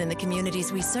invested in the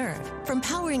communities we serve. From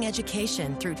powering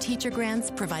education through teacher grants,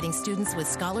 providing students with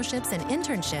scholarships and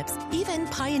internships, even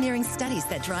pioneering studies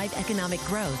that drive economic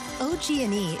growth,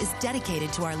 OG&E is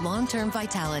dedicated to our long-term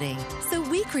vitality. So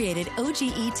we created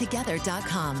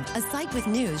OGEtogether.com, a site with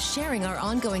news sharing our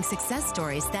ongoing success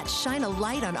stories that shine a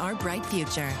light on our bright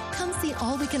future. Come see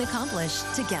all we can accomplish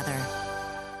together.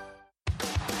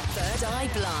 Third Eye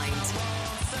Blind.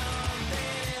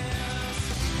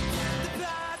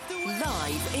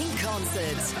 Live in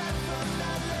concert.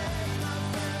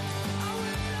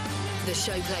 The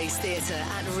Showplace Theatre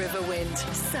at Riverwind,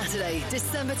 Saturday,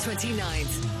 December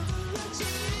 29th.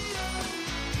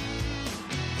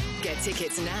 Get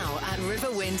tickets now at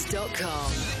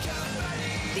riverwind.com.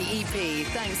 The EP,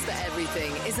 Thanks for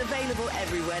Everything, is available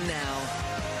everywhere now.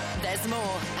 There's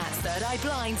more at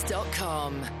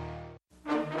thirdeyeblinds.com.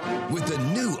 With the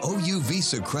new OU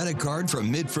Visa credit card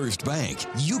from MidFirst Bank,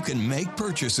 you can make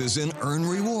purchases and earn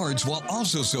rewards while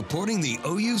also supporting the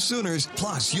OU Sooners.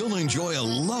 Plus, you'll enjoy a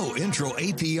low intro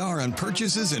APR on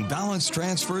purchases and balance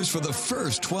transfers for the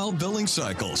first 12 billing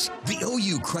cycles. The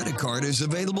OU credit card is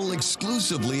available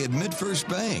exclusively at MidFirst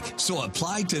Bank. So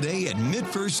apply today at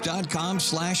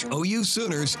midfirst.com/OU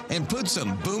Sooners and put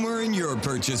some boomer in your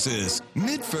purchases.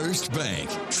 MidFirst Bank,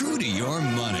 true to your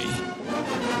money.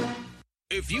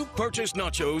 If you purchase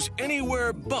nachos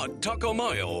anywhere but Taco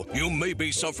Mayo, you may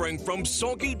be suffering from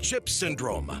soggy chip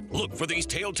syndrome. Look for these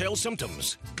telltale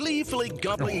symptoms. Gleefully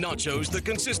gobbling nachos the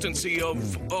consistency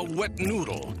of a wet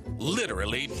noodle.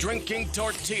 Literally drinking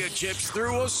tortilla chips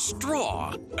through a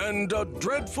straw. And a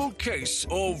dreadful case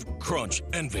of crunch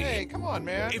envy. Hey, come on,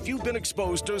 man. If you've been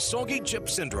exposed to soggy chip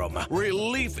syndrome,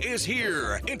 relief is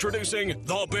here. Introducing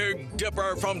the Big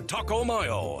Dipper from Taco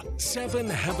Mayo. 7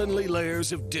 heavenly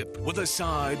layers of dip with a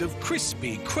side of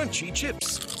crispy, crunchy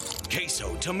chips.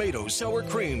 Queso, tomato, sour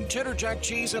cream, cheddar jack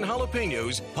cheese, and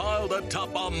jalapenos piled atop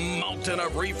a mountain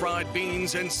of refried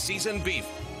beans and seasoned beef.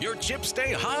 Your chips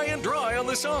stay high and dry on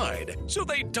the side, so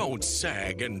they don't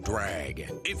sag and drag.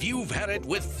 If you've had it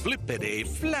with flippity,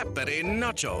 flappity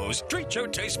nachos, treat your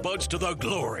taste buds to the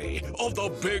glory of the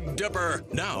Big Dipper.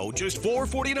 Now just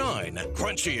 $4.49.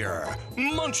 Crunchier,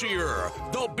 munchier,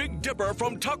 the Big Dipper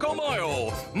from Taco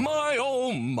Mayo. My,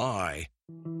 oh my.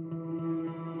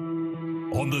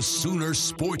 On the Sooner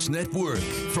Sports Network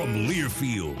from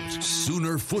Learfield,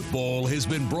 Sooner football has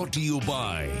been brought to you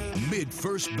by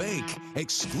MidFirst Bank,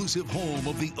 exclusive home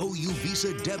of the OU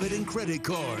Visa debit and credit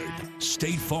card.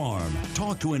 State Farm,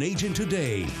 talk to an agent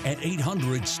today at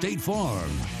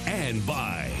 800-STATE-FARM. And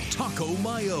by Taco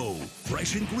Mayo,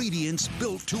 fresh ingredients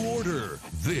built to order.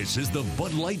 This is the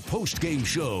Bud Light postgame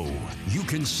show. You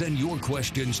can send your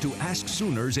questions to Ask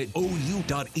Sooners at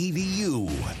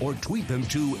OU.edu or tweet them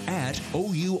to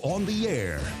 @OU on the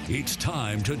air. It's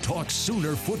time to talk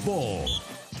Sooner football.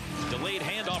 Delayed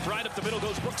handoff right up the middle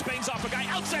goes Brooks, bangs off a guy.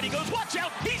 Outside he goes. Watch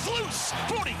out. He's loose.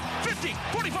 40, 50,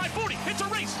 45, 40. It's a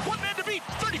race. One man to beat.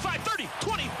 35, 30,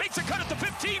 20. Makes a cut at the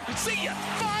 15. See ya.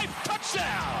 5,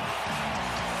 touchdown.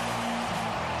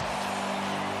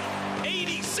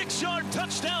 86-yard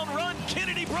touchdown run.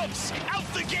 Kennedy Brooks out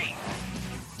the gate.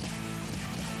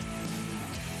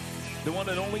 The one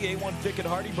and only A1 Thick and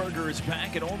Hearty Burger is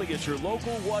back and only at your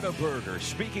local Whataburger.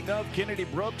 Speaking of Kennedy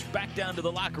Brooks, back down to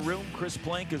the locker room. Chris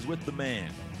Plank is with the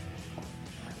man. All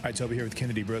right, Toby here with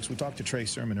Kennedy Brooks. We talked to Trey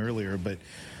Sermon earlier, but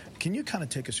can you kind of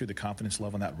take us through the confidence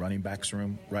level in that running backs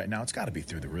room right now? It's got to be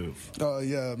through the roof.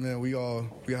 Yeah, man. We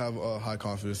have high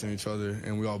confidence in each other,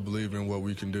 and we all believe in what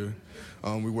we can do.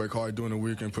 We work hard during the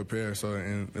week and prepare. So,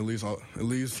 and at least on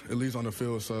the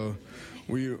field. So,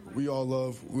 we all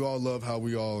love how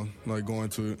we all like going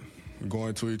to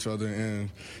each other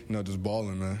and just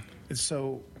balling, man.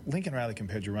 So Lincoln Riley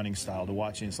compared your running style to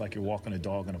watching it's like you're walking a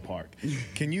dog in a park.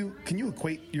 Can you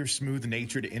equate your smooth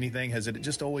nature to anything? Has it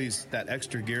just always that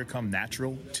extra gear come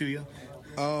natural to you?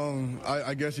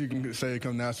 I guess you can say it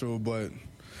come natural, but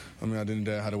I mean, I didn't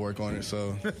dare how to work on it,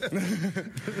 so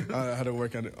I had to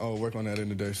work on that in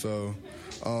the day. So,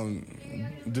 I'm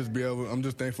just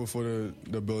thankful for the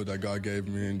ability that God gave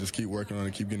me, and just keep working on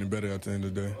it, keep getting better at the end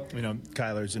of the day.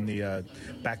 Kyler's in the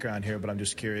background here, but I'm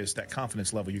just curious that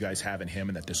confidence level you guys have in him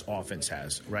and that this offense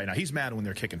has right now. He's mad when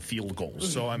they're kicking field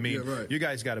goals, so I mean, yeah, right. You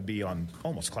guys got to be on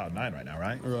almost cloud 9 right now,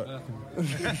 right? Right.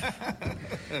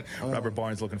 Robert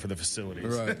Barnes looking for the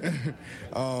facilities. Right.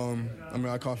 I mean,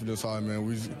 our confidence high, man.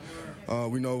 We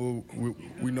know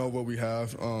what we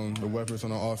have, the weapons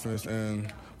on our offense,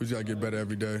 and we just got to get better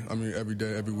every day. I mean, every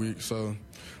day, every week. So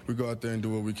we go out there and do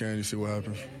what we can and see what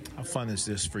happens. How fun is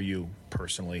this for you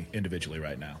personally, individually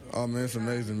right now? Oh, man, it's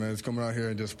amazing, man. It's coming out here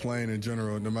and just playing in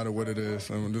general, no matter what it is.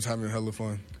 I'm just having a hell of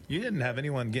fun. You didn't have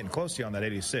anyone getting close to you on that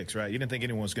 86, right? You didn't think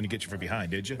anyone was going to get you from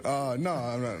behind, did you? No,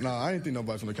 I didn't think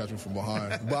nobody was going to catch me from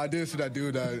behind. But I did see that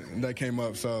dude that came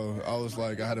up, so I was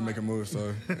like, I had to make a move,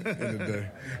 so end of the day.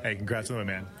 Hey, congrats on it,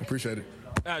 man. Appreciate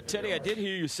it. Teddy, I did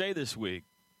hear you say this week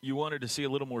you wanted to see a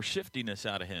little more shiftiness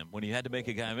out of him when he had to make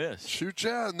a guy miss. Shoot,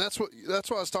 yeah, and that's what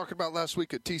I was talking about last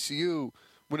week at TCU.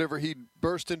 Whenever he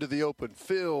burst into the open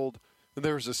field and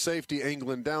there was a safety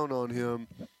angling down on him,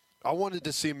 I wanted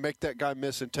to see him make that guy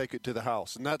miss and take it to the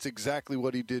house, and that's exactly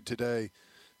what he did today.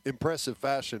 Impressive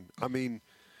fashion. I mean,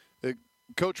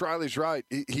 Coach Riley's right.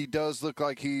 He does look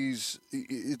like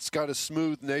it's got a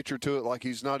smooth nature to it, like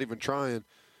he's not even trying.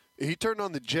 He turned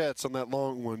on the jets on that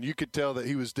long one. You could tell that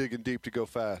he was digging deep to go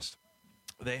fast.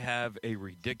 They have a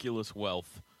ridiculous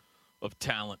wealth of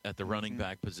talent at the running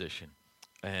back position,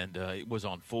 and it was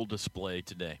on full display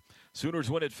today. Sooners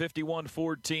win at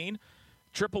 51-14.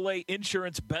 AAA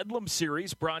Insurance Bedlam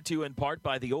Series brought to you in part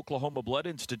by the Oklahoma Blood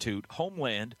Institute,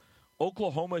 Homeland,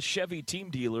 Oklahoma Chevy Team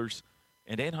Dealers,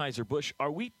 and Anheuser-Busch.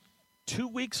 Are we 2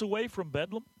 weeks away from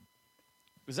Bedlam?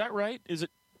 Is that right? Is it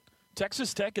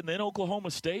Texas Tech and then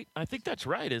Oklahoma State? I think that's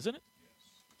right, isn't it?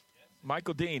 Yes.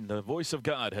 Michael Dean, the voice of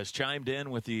God, has chimed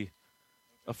in with the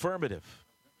affirmative.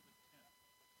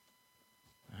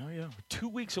 Oh, yeah. 2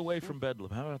 weeks away from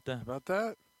Bedlam. How about that? How about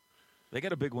that? They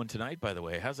got a big one tonight, by the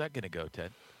way. How's that going to go,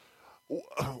 Ted?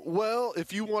 Well,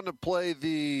 if you want to play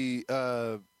the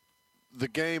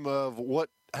game of what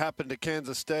happened to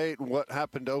Kansas State and what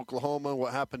happened to Oklahoma and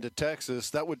what happened to Texas,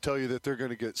 that would tell you that they're going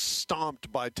to get stomped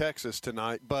by Texas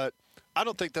tonight. But I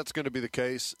don't think that's going to be the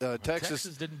case. Texas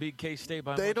didn't beat K-State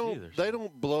by much either. They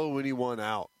don't blow anyone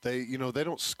out. They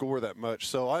don't score that much.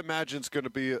 So I imagine it's going to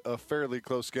be a fairly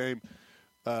close game.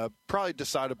 Probably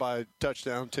decided by a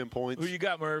touchdown, 10 points. Who you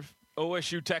got, Merv?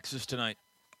 OSU, Texas tonight.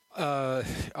 I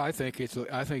think it's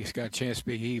got a chance to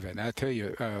be even. I tell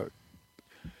you,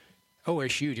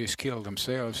 OSU just killed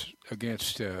themselves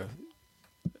against the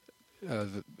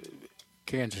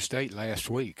Kansas State last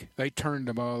week. They turned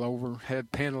them all over,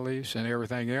 had penalties and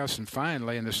everything else, and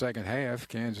finally in the second half,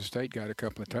 Kansas State got a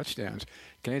couple of touchdowns.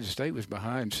 Kansas State was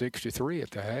behind 6-3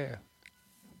 at the half.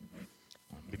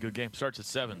 A good game. Starts at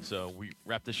 7, so we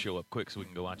wrap this show up quick so we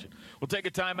can go watch it. We'll take a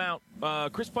timeout.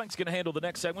 Chris Plank's going to handle the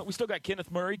next segment. We still got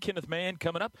Kenneth Murray, Kenneth Mann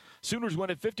coming up. Sooners win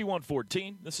at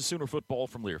 51-14. This is Sooner football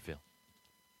from Learfield.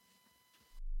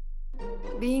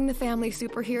 Being the family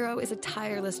superhero is a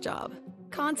tireless job.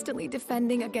 Constantly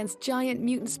defending against giant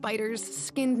mutant spiders,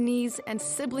 skinned knees, and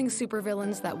sibling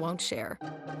supervillains that won't share.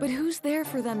 But who's there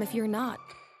for them if you're not?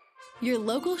 Your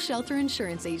local Shelter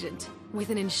Insurance agent.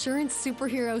 With an insurance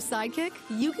superhero sidekick,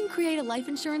 you can create a life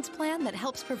insurance plan that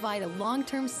helps provide a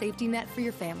long-term safety net for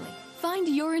your family. Find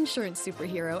your insurance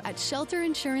superhero at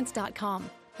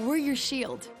shelterinsurance.com. We're your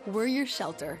shield. We're your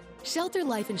shelter. Shelter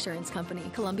Life Insurance Company,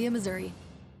 Columbia, Missouri.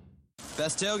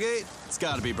 Best tailgate? It's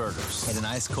gotta be burgers. And an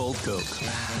ice cold Coke.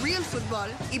 Real football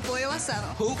y pollo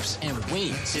asado. Hoops and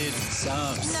wings. Dude,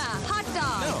 subs. Nah, hot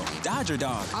dog. No, Dodger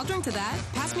dog. I'll drink to that.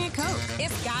 Pass me a Coke.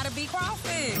 It's gotta be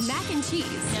crawfish. Mac and cheese.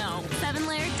 No.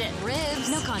 7-layer dip. Ribs.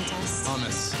 No contest.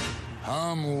 Hummus.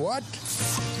 What?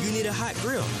 You need a hot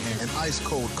grill. And ice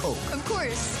cold Coke. Of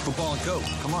course. Football and Coke.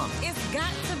 Come on. It's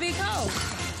got to be Coke.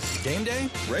 Game day?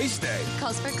 Race day.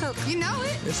 Calls for Coke. You know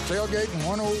it. It's tailgating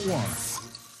 101.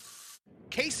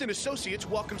 Case & Associates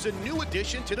welcomes a new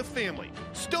addition to the family,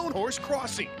 Stonehorse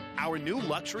Crossing, our new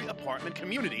luxury apartment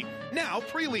community, now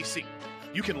pre-leasing.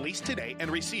 You can lease today and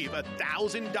receive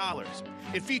 $1,000.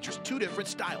 It features 2 different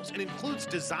styles and includes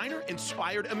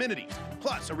designer-inspired amenities,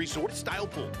 plus a resort-style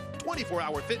pool,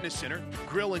 24-hour fitness center,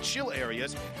 grill and chill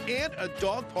areas, and a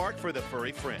dog park for the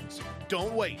furry friends.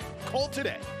 Don't wait. Call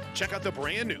today. Check out the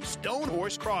brand new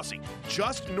Stonehorse Crossing,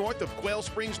 just north of Quail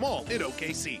Springs Mall in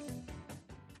OKC.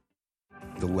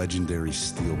 The legendary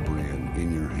Steel brand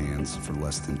in your hands for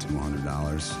less than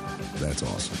 $200. That's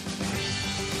awesome.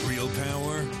 Real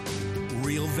power,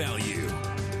 real value.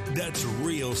 That's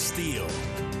real Steel.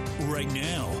 Right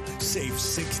now, save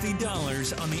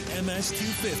 $60 on the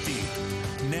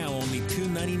MS250. Now only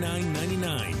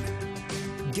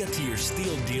 $299.99. Get to your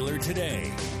Steel dealer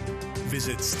today.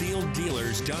 Visit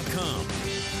steeldealers.com.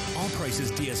 All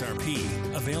prices DSRP.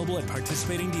 Available at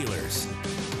participating dealers.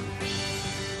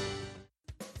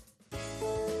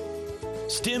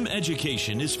 STEM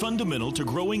education is fundamental to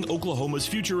growing Oklahoma's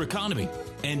future economy,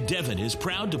 and Devon is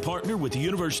proud to partner with the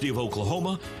University of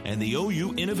Oklahoma and the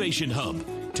OU Innovation Hub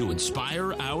to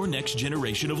inspire our next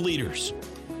generation of leaders.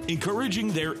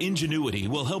 Encouraging their ingenuity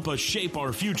will help us shape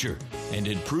our future and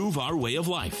improve our way of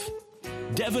life.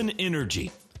 Devon Energy.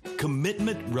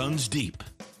 Commitment runs deep.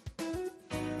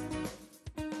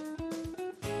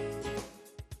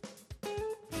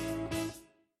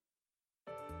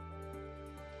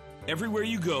 Everywhere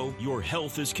you go, your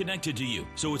health is connected to you,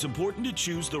 so it's important to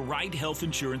choose the right health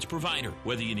insurance provider.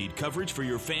 Whether you need coverage for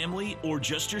your family or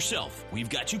just yourself, we've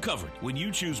got you covered. When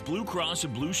you choose Blue Cross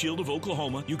and Blue Shield of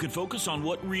Oklahoma, you can focus on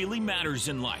what really matters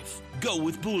in life. Go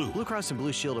with Blue. Blue Cross and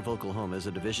Blue Shield of Oklahoma is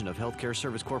a division of Healthcare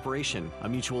Service Corporation, a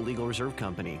mutual legal reserve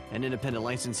company, and independent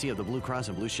licensee of the Blue Cross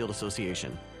and Blue Shield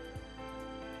Association.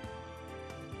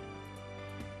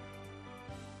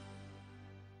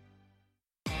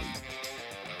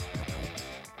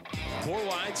 4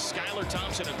 wide, Skylar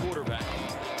Thompson, a quarterback.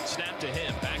 Snap to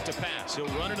him. Back to pass. He'll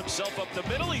run it himself up the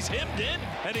middle. He's hemmed in,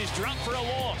 and he's dropped for a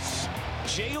loss.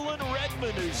 Jalen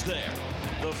Redmond is there.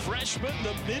 The freshman,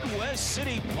 the Midwest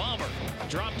City Bomber,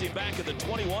 dropped him back at the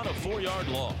 21, a 4-yard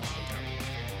loss.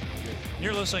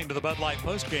 You're listening to the Bud Light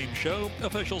Postgame Show,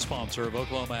 official sponsor of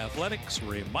Oklahoma Athletics,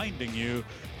 reminding you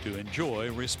to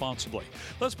enjoy responsibly.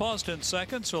 Let's pause 10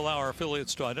 seconds to allow our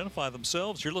affiliates to identify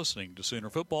themselves. You're listening to Sooner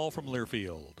Football from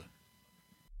Learfield.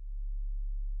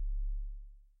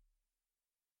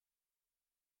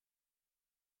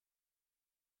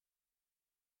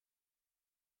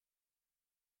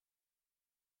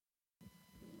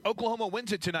 Oklahoma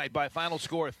wins it tonight by a final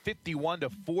score of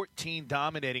 51-14,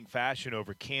 dominating fashion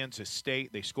over Kansas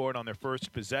State. They scored on their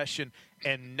first possession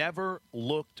and never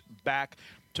looked back.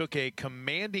 Took a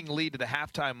commanding lead to the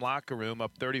halftime locker room,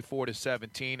 up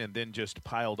 34-17, and then just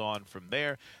piled on from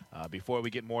there. Before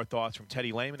we get more thoughts from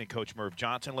Teddy Lehman and Coach Merv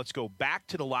Johnson, let's go back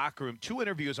to the locker room. 2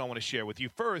 interviews I want to share with you.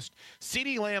 First,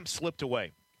 CeeDee Lamb slipped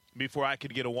away before I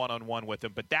could get a one-on-one with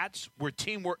him. But that's where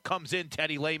teamwork comes in,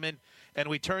 Teddy Lehman. And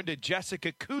we turned to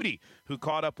Jessica Cootie, who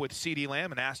caught up with CeeDee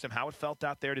Lamb and asked him how it felt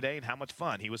out there today and how much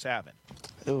fun he was having.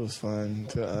 It was fun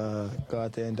to go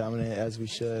out there and dominate as we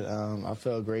should. I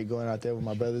felt great going out there with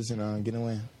my brothers and getting a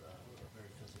win.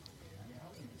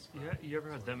 Yeah, you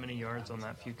ever had that many yards on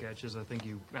that few catches? I think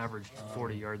you averaged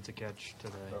 40 yards a catch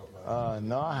today.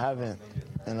 No, I haven't.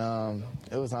 And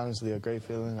it was honestly a great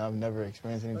feeling. I've never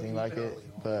experienced anything like it,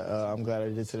 but I'm glad I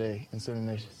did today in Sooner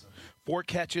Nation. 4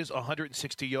 catches,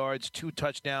 160 yards, 2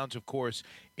 touchdowns, of course.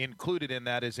 Included in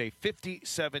that is a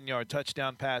 57-yard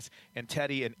touchdown pass, and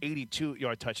Teddy an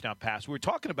 82-yard touchdown pass. We were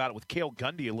talking about it with Cale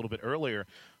Gundy a little bit earlier,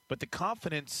 but the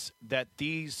confidence that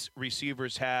these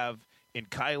receivers have in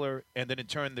Kyler, and then in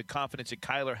turn the confidence that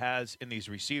Kyler has in these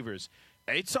receivers,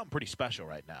 it's something pretty special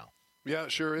right now. Yeah,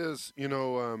 it sure is. You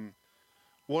know,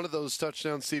 one of those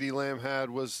touchdowns CeeDee Lamb had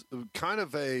was kind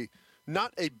of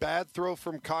not a bad throw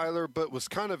from Kyler, but was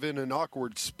kind of in an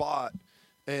awkward spot.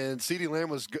 And CeeDee Lamb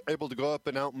was able to go up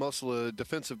and out-muscle a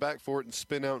defensive back for it and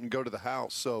spin out and go to the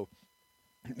house. So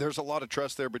there's a lot of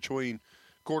trust there between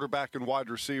quarterback and wide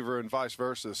receiver and vice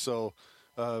versa. So,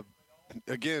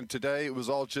 again, today it was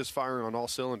all just firing on all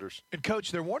cylinders. And,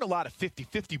 Coach, there weren't a lot of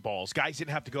 50-50 balls. Guys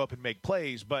didn't have to go up and make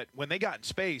plays, but when they got in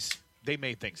space, they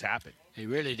made things happen. They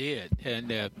really did.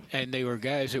 And they were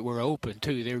guys that were open,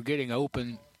 too. They were getting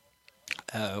open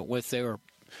with their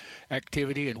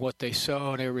activity and what they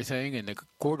saw and everything, and the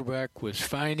quarterback was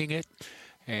finding it,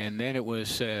 and then it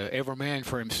was every man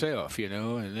for himself, you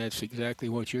know, and that's exactly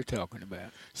what you're talking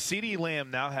about. CeeDee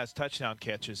Lamb now has touchdown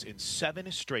catches in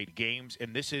 7 straight games,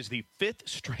 and this is the 5th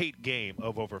straight game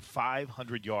of over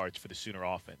 500 yards for the Sooner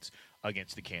offense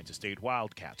against the Kansas State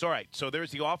Wildcats. All right, so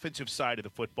there's the offensive side of the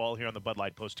football here on the Bud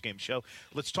Light Postgame Show.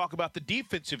 Let's talk about the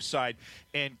defensive side,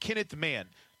 and Kenneth Mann.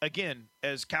 Again,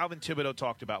 as Calvin Thibodeau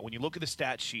talked about, when you look at the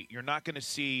stat sheet, you're not going to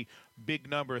see big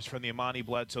numbers from the Amani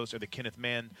Bledsoes or the Kenneth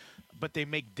Mann, but they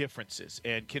make differences.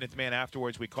 And Kenneth Mann,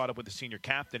 afterwards, we caught up with the senior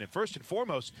captain, and first and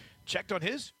foremost, checked on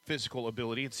his physical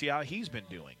ability and see how he's been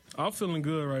doing. I'm feeling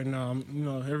good right now. You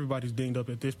know, everybody's dinged up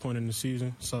at this point in the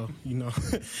season, so, you know,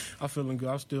 I'm feeling good.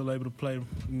 I'm still able to play, you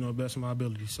know, best of my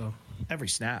ability, so. Every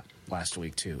snap last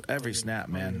week, too. Every snap,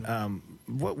 man.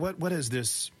 What has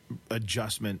this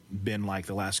adjustment been like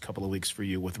the last couple of weeks for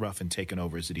you with Ruffin taking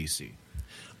over as a DC?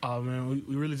 Oh, man,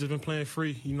 we really just been playing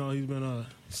free. You know, he's been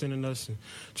sending us and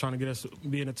trying to get us to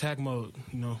be in attack mode,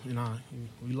 you know, and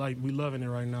we loving it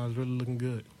right now. It's really looking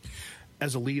good.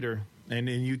 As a leader, and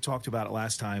you talked about it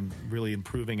last time, really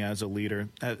improving as a leader,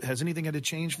 has anything had to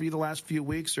change for you the last few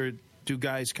weeks, or do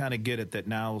guys kind of get it that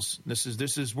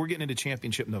we're getting into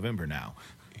championship November now?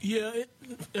 Yeah,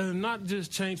 not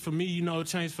just changed for me, you know, it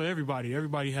changed for everybody.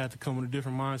 Everybody had to come with a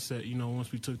different mindset, you know,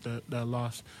 once we took that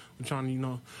loss. We're trying to, you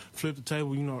know, flip the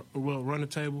table, you know, run the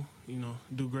table, you know,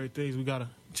 do great things. We got to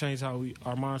change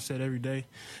our mindset every day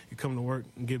and come to work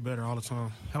and get better all the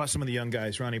time. How about some of the young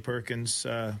guys? Ronnie Perkins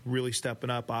really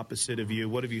stepping up opposite of you.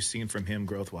 What have you seen from him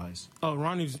growth-wise? Oh,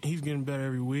 he's getting better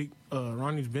every week.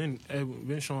 Ronnie's been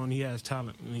showing he has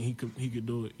talent and he could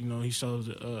do it. You know, he shows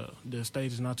that the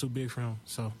stage is not too big for him.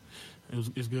 So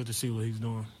it's good to see what he's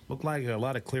doing. Looked like a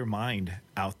lot of clear mind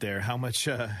out there. How much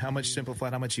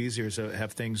simplified, how much easier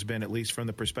have things been, at least from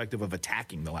the perspective of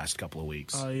attacking the last couple of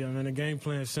weeks? Yeah, man, the game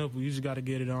plan is simple. You just got to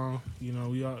get it on. You know,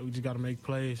 we just got to make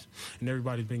plays, and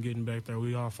everybody's been getting back there.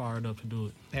 We all fired up to do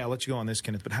it. Hey, I'll let you go on this,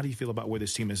 Kenneth, but how do you feel about where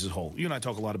this team is as a whole? You and I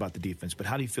talk a lot about the defense, but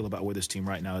how do you feel about where this team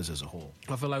right now is as a whole?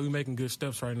 I feel like we're making good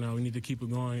steps right now. We need to keep it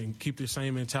going and keep the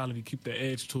same mentality, keep the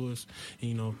edge to us. And,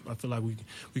 you know, I feel like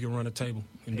we can run the table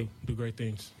and do great. great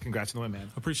things. Congrats on the win, man.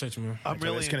 Appreciate you, man.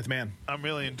 Kenneth Mann. I'm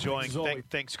really enjoying.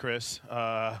 Thanks, Chris.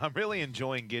 I'm really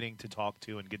enjoying getting to talk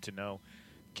to and get to know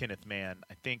Kenneth Mann.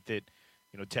 I think that,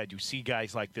 Ted, you see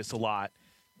guys like this a lot,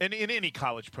 and in any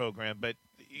college program, but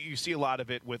you see a lot of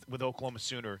it with Oklahoma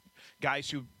Sooner guys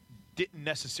who didn't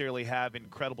necessarily have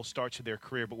incredible starts to their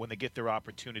career, but when they get their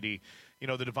opportunity, the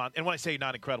Devontae, and when I say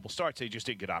not incredible starts, they just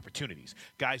didn't get opportunities.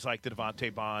 Guys like the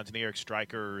Devontae Bonds and the Eric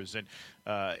Strikers, and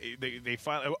they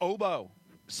finally Obo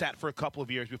sat for a couple of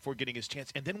years before getting his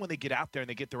chance, and then when they get out there and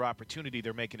they get their opportunity,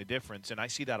 they're making a difference. And I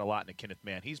see that a lot in Kenneth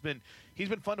Mann. He's been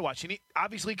fun to watch, and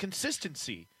obviously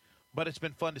consistency, but it's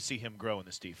been fun to see him grow in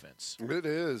this defense. It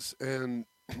is, and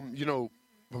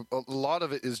a lot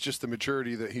of it is just the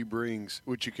maturity that he brings,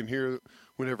 which you can hear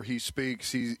whenever he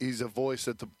speaks. He's a voice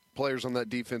that the players on that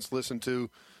defense listen to.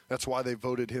 That's why they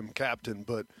voted him captain.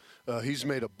 But he's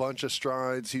made a bunch of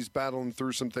strides. He's battling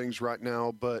through some things right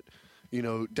now. But,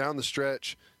 down the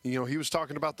stretch, he was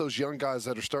talking about those young guys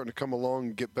that are starting to come along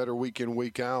and get better week in,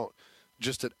 week out.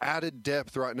 Just an added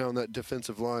depth right now in that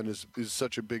defensive line is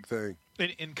such a big thing.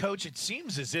 And Coach, it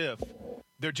seems as if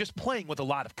they're just playing with a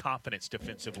lot of confidence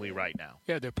defensively right now.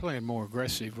 Yeah, they're playing more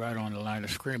aggressive right on the line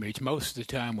of scrimmage, most of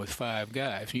the time with 5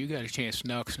 guys. You got a chance to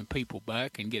knock some people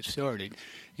back and get started.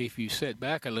 If you sit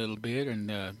back a little bit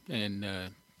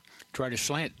and try to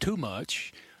slant too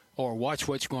much or watch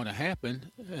what's going to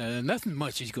happen, nothing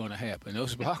much is going to happen.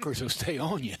 Those blockers will stay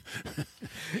on you.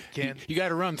 You got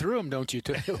to run through them, don't you,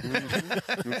 too?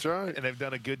 That's right. And they've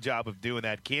done a good job of doing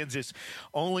that. Kansas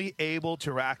only able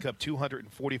to rack up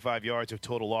 245 yards of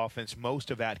total offense,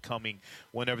 most of that coming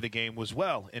whenever the game was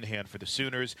well in hand for the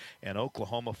Sooners, and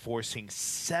Oklahoma forcing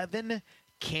 7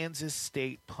 Kansas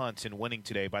State punts and winning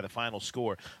today by the final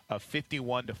score of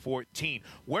 51-14.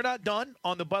 We're not done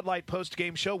on the Bud Light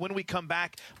post-game show. When we come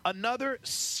back, another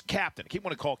captain. I keep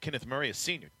wanting to call Kenneth Murray a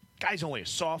senior. Guy's only a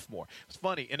sophomore. It's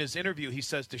funny. In his interview, he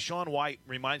says Deshaun White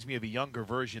reminds me of a younger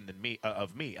version than me,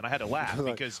 and I had to laugh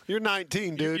because you're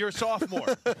 19, dude. You're a sophomore.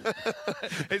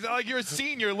 It's not like you're a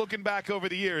senior looking back over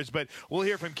the years. But we'll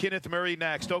hear from Kenneth Murray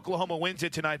next. Oklahoma wins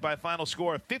it tonight by a final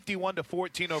score of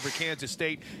 51-14 over Kansas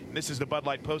State. And this is the Bud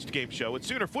Light postgame show. It's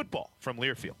Sooner football from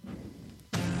Learfield.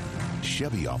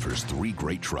 Chevy offers 3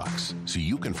 great trucks, so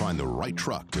you can find the right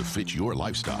truck to fit your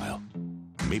lifestyle.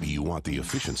 Maybe you want the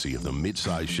efficiency of the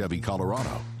midsize Chevy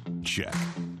Colorado. Check.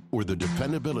 Or the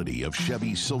dependability of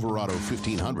Chevy Silverado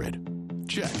 1500.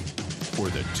 Check. Or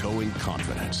the towing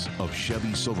confidence of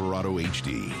Chevy Silverado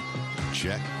HD.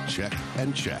 Check, check,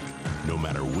 and check. No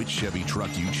matter which Chevy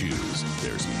truck you choose,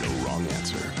 there's no wrong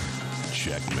answer.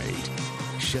 Checkmate.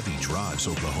 Chevy drives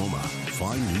Oklahoma.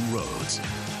 Find new roads.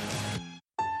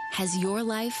 Has your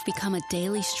life become a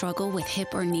daily struggle with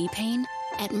hip or knee pain?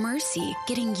 At Mercy,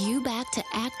 getting you back to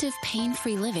active,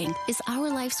 pain-free living is our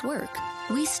life's work.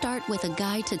 We start with a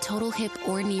guide to total hip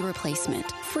or knee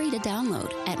replacement, free to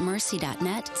download at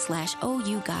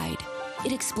mercy.net/OU guide.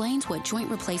 It explains what joint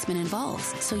replacement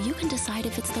involves so you can decide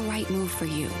if it's the right move for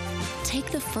you. Take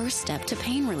the first step to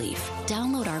pain relief.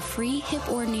 Download our free hip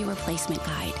or knee replacement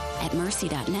guide at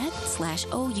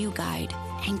mercy.net/OU guide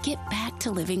and get back to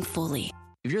living fully.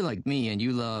 If you're like me and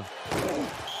you love...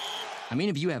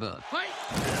 if you have a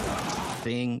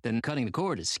thing, then cutting the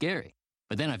cord is scary.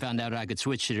 But then I found out I could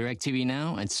switch to DirecTV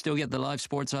Now and still get the live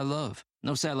sports I love.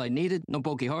 No satellite needed, no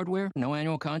bulky hardware, no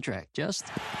annual contract. Just...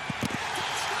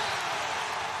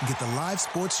 get the live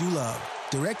sports you love.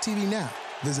 DirecTV Now.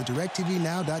 Visit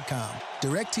DirecTVNow.com.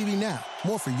 DirecTV Now.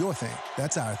 More for your thing.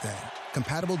 That's our thing.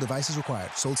 Compatible devices required.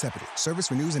 Sold separately.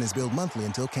 Service renews and is billed monthly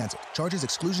until canceled. Charges,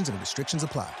 exclusions, and restrictions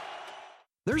apply.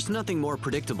 There's nothing more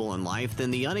predictable in life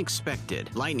than the unexpected.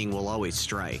 Lightning will always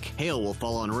strike. Hail will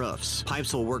fall on roofs.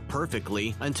 Pipes will work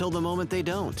perfectly until the moment they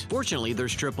don't. Fortunately,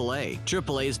 there's AAA.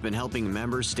 AAA has been helping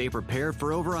members stay prepared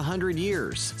for over 100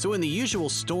 years. So when the usual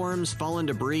storms, fallen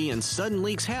debris, and sudden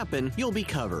leaks happen, you'll be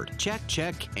covered. Check,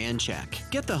 check, and check.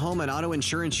 Get the home and auto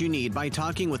insurance you need by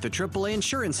talking with a AAA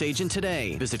insurance agent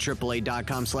today. Visit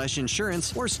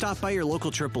AAA.com/insurance or stop by your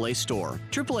local AAA store.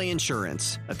 AAA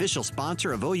Insurance, official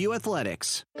sponsor of OU Athletics.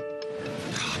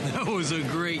 That was a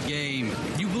great game.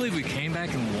 You believe we came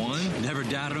back and won? Never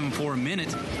doubted them for a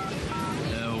minute.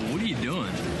 What are you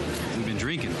doing? We've been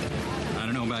drinking. I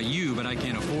don't know about you, but I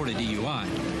can't afford a DUI.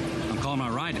 I'm calling my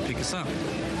ride to pick us up.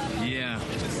 Yeah,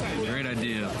 great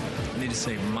idea. I need to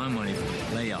save my money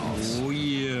for layoffs. Oh,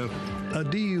 yeah. A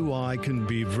DUI can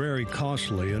be very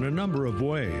costly in a number of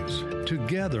ways.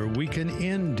 Together, we can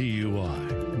end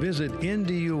DUI. Visit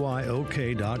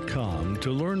NDUIOK.com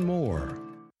to learn more.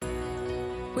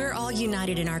 We're all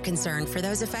united in our concern for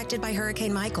those affected by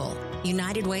Hurricane Michael.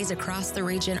 United Ways across the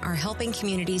region are helping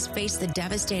communities face the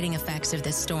devastating effects of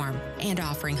this storm and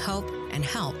offering hope and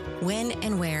help when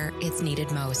and where it's needed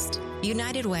most.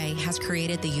 United Way has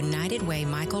created the United Way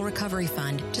Michael Recovery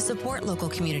Fund to support local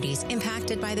communities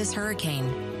impacted by this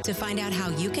hurricane. To find out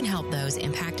how you can help those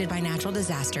impacted by natural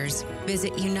disasters,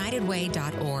 visit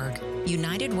unitedway.org.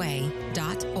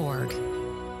 unitedway.org.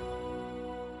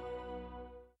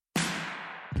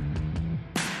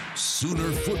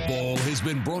 Sooner Football has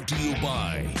been brought to you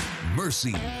by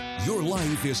Mercy. Your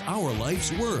life is our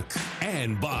life's work.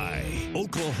 And by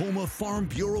Oklahoma Farm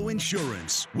Bureau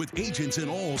Insurance, with agents in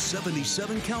all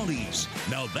 77 counties.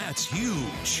 Now that's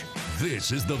huge.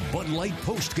 This is the Bud Light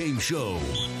Postgame Show.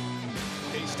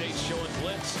 K-State showing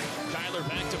blitz. Tyler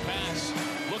back to pass.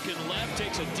 Looking left,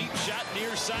 takes a deep shot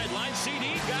near sideline.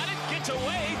 CD got it, gets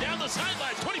away down the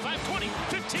sideline. 25-20,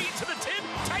 15 to the 10.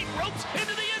 Tight ropes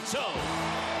into the end zone.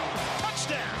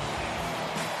 Touchdown.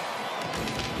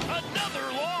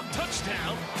 Another long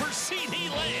touchdown for CD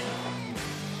Lamb.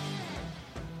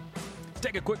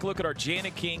 Take a quick look at our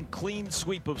Jana King clean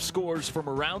sweep of scores from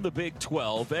around the Big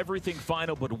 12. Everything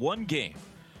final but one game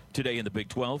today in the Big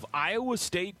 12. Iowa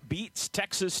State beats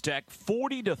Texas Tech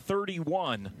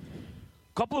 40-31. A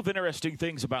couple of interesting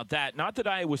things about that. Not that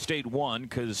Iowa State won,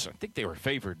 because I think they were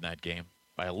favored in that game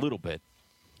by a little bit.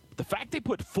 But the fact they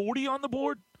put 40 on the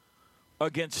board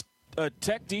against a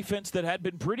Tech defense that had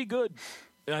been pretty good,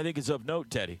 I think is of note,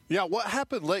 Teddy. Yeah, what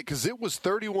happened late? Because it was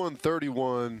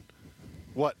 31-31.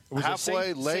 What,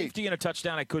 halfway late? Safety and a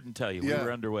touchdown, I couldn't tell you. Yeah. We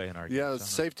were underway in our game. Yeah,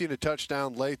 safety and a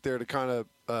touchdown late there to kind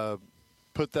of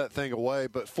put that thing away,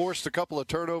 but forced a couple of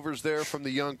turnovers there from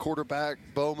the young quarterback,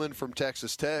 Bowman from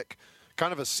Texas Tech.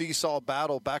 Kind of a seesaw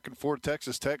battle back and forth.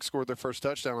 Texas Tech scored their first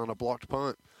touchdown on a blocked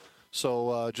punt.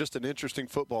 So just an interesting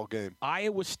football game.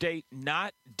 Iowa State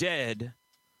not dead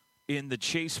in the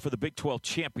chase for the Big 12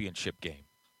 championship game.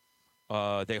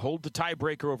 They hold the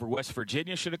tiebreaker over West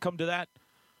Virginia. Should have come to that.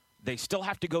 They still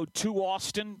have to go to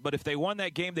Austin, but if they won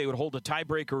that game, they would hold a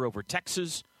tiebreaker over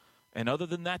Texas. And other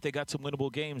than that, they got some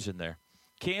winnable games in there.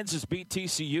 Kansas beat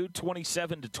TCU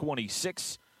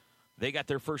 27-26. They got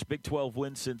their first Big 12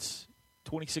 win since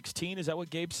 2016. Is that what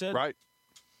Gabe said? Right.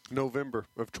 November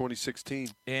of 2016.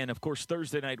 And, of course,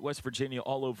 Thursday night, West Virginia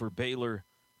all over Baylor,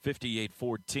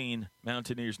 58-14.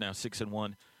 Mountaineers now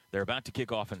 6-1. They're about to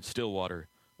kick off in Stillwater,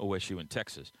 OSU in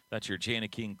Texas. That's your Jana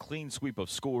King clean sweep of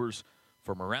scores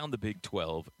from around the Big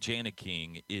 12. Jana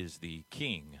King is the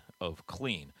king of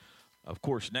clean. Of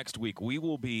course, next week we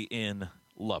will be in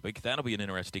Lubbock. That'll be an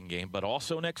interesting game. But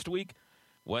also next week,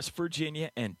 West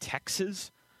Virginia and Texas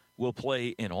will play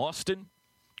in Austin.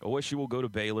 OSU will go to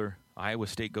Baylor. Iowa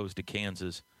State goes to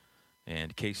Kansas.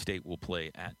 And K-State will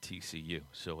play at TCU.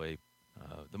 So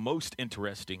the most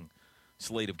interesting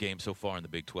slate of games so far in the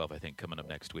Big 12, I think, coming up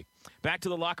next week. Back to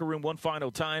the locker room one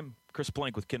final time. Chris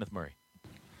Plank with Kenneth Murray.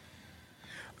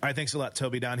 All right, thanks a lot,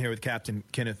 Toby. Down here with Captain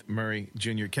Kenneth Murray,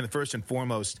 Jr. Kenneth, first and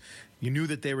foremost, you knew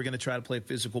that they were going to try to play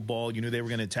physical ball. You knew they were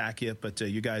going to attack you, but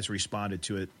you guys responded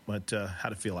to it. But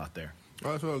how'd it feel out there?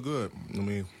 I felt good. I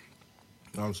mean,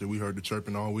 obviously, we heard the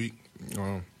chirping all week.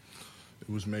 It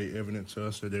was made evident to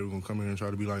us that they were going to come here and try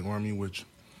to be like Army, which,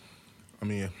 I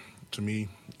mean, to me,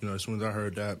 as soon as I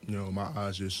heard that, my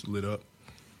eyes just lit up.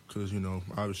 Because,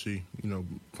 obviously,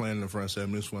 playing in the front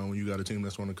seven is fun when you got a team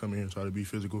that's going to come in here and try to be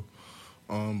physical.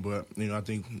 But, I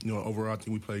think, overall, I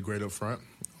think we played great up front.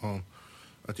 I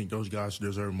think those guys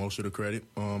deserve most of the credit.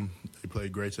 They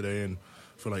played great today, and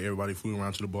I feel like everybody flew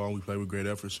around to the ball. We played with great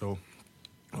effort, so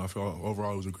I feel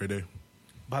overall it was a great day.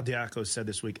 Bob Diaco said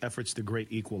this week, effort's the great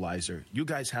equalizer. You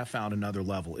guys have found another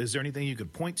level. Is there anything you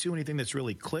could point to, anything that's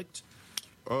really clicked?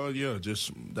 Yeah,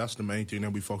 just that's the main thing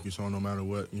that we focus on no matter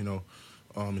what,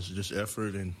 It's just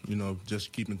effort and,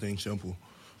 just keeping things simple.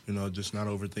 Just not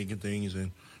overthinking things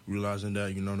and realizing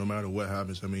that, no matter what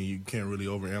happens, I mean, you can't really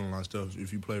overanalyze stuff.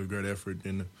 If you play with great effort,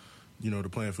 then, the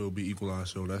playing field will be equalized.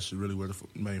 So that's really where the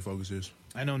main focus is.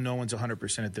 I know no one's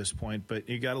 100% at this point, but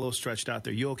you got a little stretched out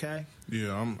there. You okay?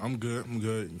 Yeah, I'm good. I'm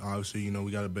good. Obviously,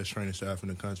 we got the best training staff in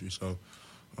the country. So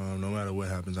no matter what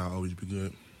happens, I'll always be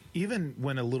good. Even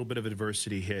when a little bit of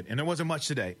adversity hit, and there wasn't much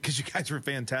today because you guys were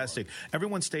fantastic,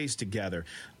 everyone stays together.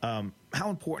 How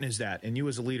important is that? And you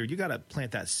as a leader, you got to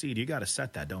plant that seed. You got to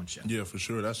set that, don't you? Yeah, for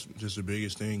sure. That's just the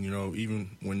biggest thing.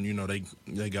 Even when,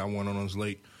 they got one on us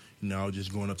late,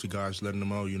 just going up to guys, letting them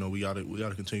know, we got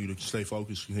to continue to stay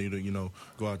focused, continue to,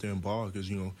 go out there and ball because,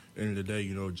 at the end of the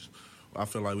day, I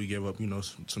feel like we gave up,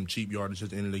 some cheap yardage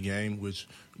at the end of the game, which,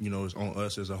 is on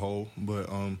us as a whole. But,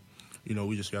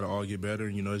 we just got to all get better.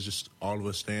 And, it's just all of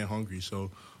us staying hungry.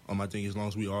 So I think as long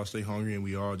as we all stay hungry and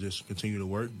we all just continue to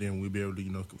work, then we'll be able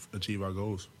to, achieve our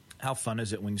goals. How fun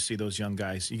is it when you see those young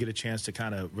guys? You get a chance to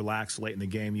kind of relax late in the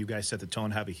game. You guys set the tone,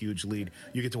 have a huge lead.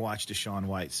 You get to watch Deshaun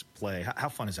White play. How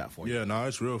fun is that for you? Yeah, no,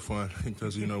 it's real fun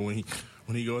because,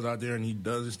 when he goes out there and he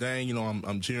does his thing,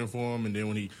 I'm cheering for him. And then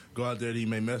when he go out there, he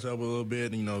may mess up a little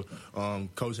bit.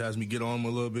 Coach has me get on him a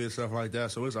little bit, stuff like that.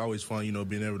 So it's always fun,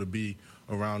 being able to be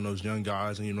around those young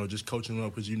guys and, just coaching them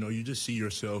up because, you just see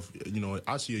yourself.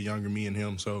 I see a younger me in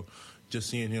him, so just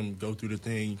seeing him go through the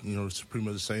thing, it's pretty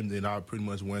much the same thing I pretty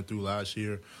much went through last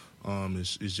year.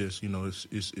 It's just,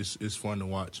 it's fun to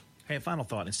watch. Hey, final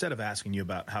thought. Instead of asking you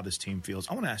about how this team feels,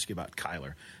 I want to ask you about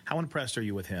Kyler. How impressed are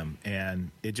you with him?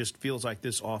 And it just feels like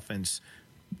this offense,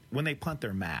 when they punt,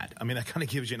 they're mad. I mean, that kind of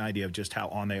gives you an idea of just how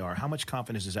on they are. How much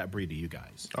confidence does that breed to you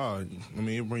guys?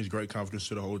 It brings great confidence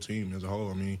to the whole team as a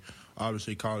whole.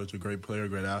 Obviously, Kyler's a great player,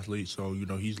 great athlete. So,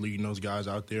 he's leading those guys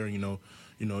out there.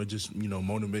 It just,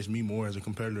 motivates me more as a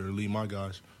competitor to lead my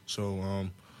guys. So,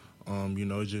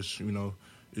 it's just,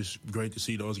 it's great to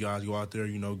see those guys go out there,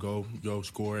 go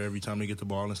score every time they get the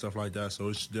ball and stuff like that. So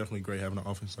it's definitely great having an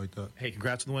offense like that. Hey,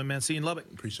 congrats on the win, man. See you in Lubbock.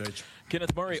 Appreciate you.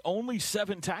 Kenneth Murray, only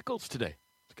 7 tackles today.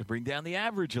 It's going to bring down the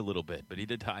average a little bit, but he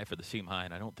did tie for the team high,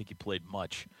 and I don't think he played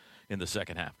much in the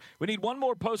second half. We need one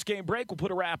more post-game break. We'll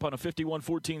put a wrap on a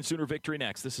 51-14 Sooner victory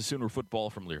next. This is Sooner football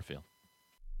from Learfield.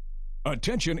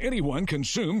 Attention anyone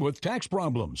consumed with tax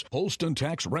problems. Holston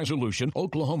Tax Resolution,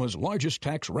 Oklahoma's largest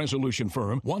tax resolution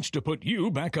firm, wants to put you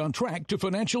back on track to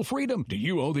financial freedom. Do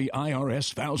you owe the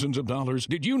IRS thousands of dollars?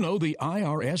 Did you know the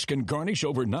IRS can garnish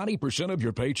over 90% of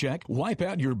your paycheck, wipe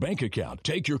out your bank account,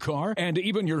 take your car, and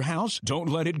even your house? Don't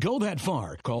let it go that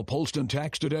far. Call Holston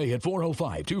Tax today at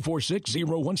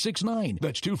 405-246-0169.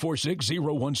 That's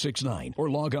 246-0169. Or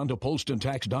log on to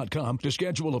polstontax.com to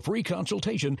schedule a free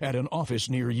consultation at an office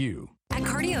near you. At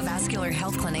Cardiovascular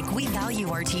Health Clinic, we value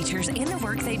our teachers and the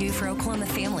work they do for Oklahoma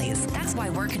families. That's why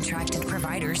we're contracted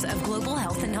providers of Global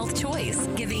Health and Health Choice,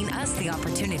 giving us the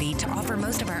opportunity to offer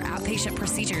most of our outpatient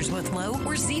procedures with low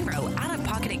or zero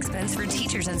out-of-pocket expense for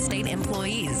teachers and state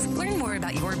employees. Learn more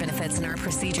about your benefits and our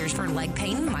procedures for leg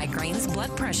pain, migraines,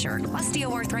 blood pressure,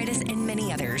 osteoarthritis, and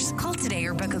many others. Call today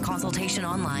or book a consultation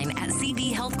online at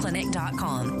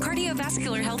cbhealthclinic.com.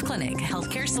 Cardiovascular Health Clinic,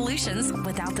 healthcare solutions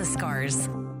without the scars.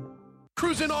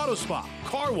 Cruisin' Auto Spa,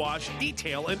 car wash,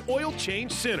 detail, and oil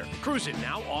change center. Cruisin'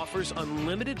 now offers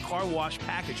unlimited car wash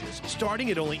packages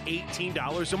starting at only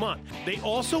 $18 a month. They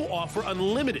also offer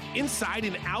unlimited inside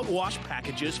and out wash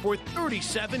packages for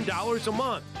 $37 a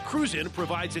month. Cruisin'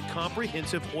 provides a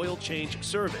comprehensive oil change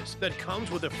service that comes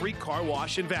with a free car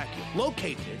wash and vacuum.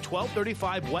 Located at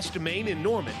 1235 West Main in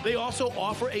Norman, they also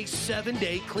offer a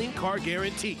 7-day clean car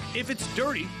guarantee. If it's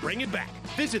dirty, bring it back.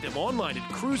 Visit them online at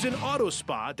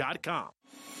cruisingautospa.com.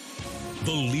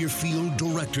 The Learfield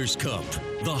Directors Cup,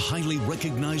 the highly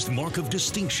recognized mark of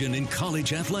distinction in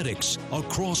college athletics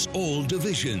across all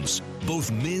divisions,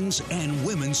 both men's and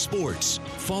women's sports.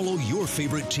 Follow your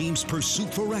favorite team's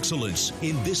pursuit for excellence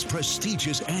in this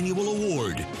prestigious annual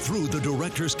award through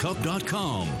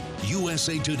thedirectorscup.com,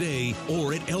 USA Today,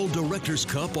 or at L Directors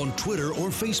Cup on Twitter or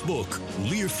Facebook.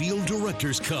 Learfield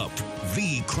Directors Cup,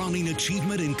 the crowning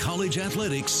achievement in college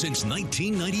athletics since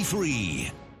 1993.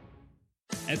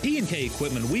 At P&K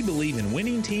Equipment, we believe in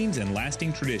winning teams and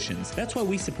lasting traditions. That's why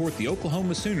we support the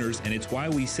Oklahoma Sooners, and it's why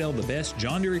we sell the best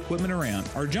John Deere equipment around.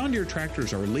 Our John Deere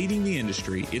tractors are leading the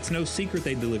industry. It's no secret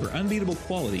they deliver unbeatable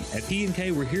quality. At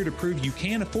P&K, we're here to prove you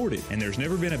can afford it, and there's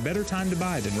never been a better time to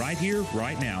buy than right here,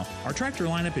 right now. Our tractor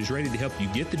lineup is ready to help you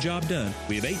get the job done.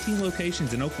 We have 18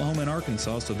 locations in Oklahoma and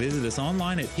Arkansas, so visit us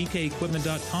online at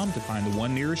pkequipment.com to find the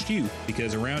one nearest you,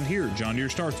 because around here, John Deere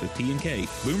starts with P&K.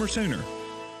 Boomer Sooner.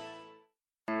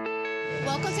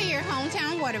 Welcome to your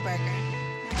hometown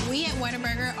Whataburger. We at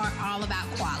Whataburger are all about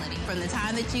quality, from the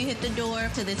time that you hit the door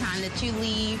to the time that you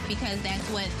leave, because that's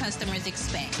what customers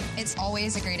expect. It's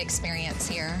always a great experience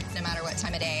here, no matter what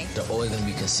time of day. They're always going to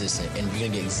be consistent, and you're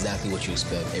going to get exactly what you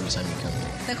expect every time you come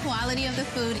here. The quality of the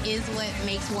food is what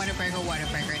makes Whataburger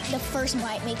Whataburger. The first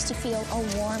bite makes you feel all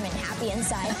warm and happy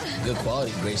inside. Good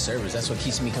quality, great service. That's what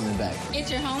keeps me coming back. It's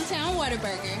your hometown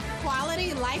Whataburger.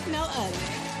 Quality like no other.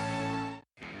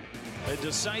 A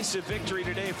decisive victory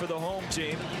today for the home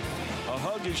team. A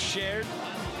hug is shared.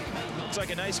 Looks like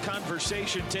a nice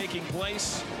conversation taking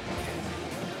place.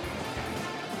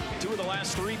 2 of the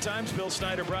last 3 times Bill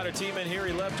Snyder brought a team in here,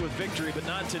 he left with victory, but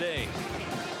not today.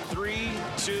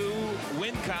 3-2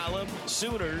 win column,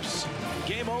 Sooners,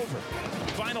 game over.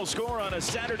 Final score on a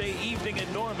Saturday evening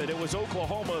in Norman. It was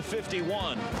Oklahoma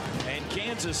 51 and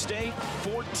Kansas State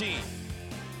 14.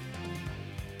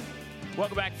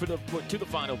 Welcome back for the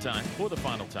final time. Been a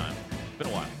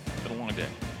while. Been a long day.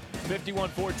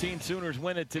 51-14 Sooners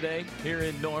win it today here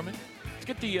in Norman. Let's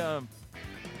get the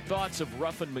thoughts of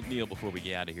Ruffin McNeil before we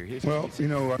get out of here. I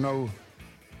know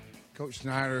Coach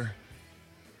Snyder,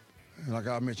 like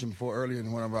I mentioned before earlier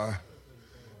in one of our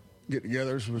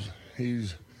get-togethers,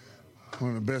 he's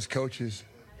one of the best coaches.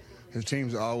 His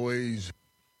teams are always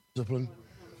disciplined,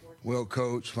 well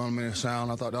coached, fundamentally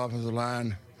sound. I thought the offensive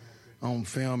line on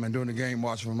film and during the game,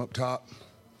 watching from up top,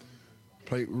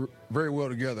 played very well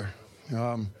together.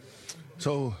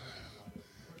 So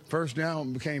first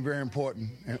down became very important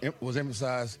and it was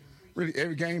emphasized really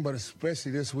every game, but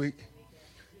especially this week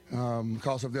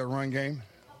because of their run game.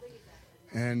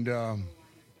 And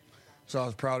so I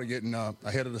was proud of getting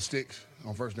ahead of the sticks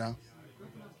on first down.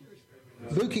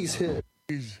 Buki's hit.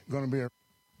 He's going to be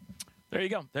There you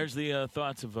go. There's the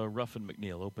thoughts of Ruffin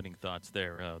McNeil, opening thoughts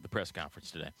there, the press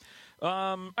conference today.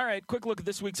 All right, quick look at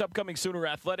this week's upcoming Sooner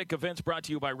Athletic events brought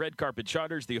to you by Red Carpet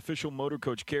Charters, the official motor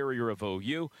coach carrier of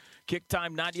OU. Kick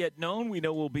time not yet known. We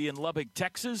know we'll be in Lubbock,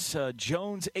 Texas,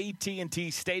 Jones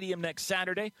AT&T Stadium next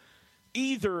Saturday,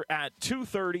 either at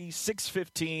 2:30,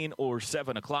 6:15, or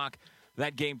 7 o'clock.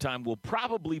 That game time will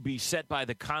probably be set by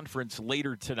the conference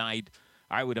later tonight.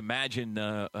 I would imagine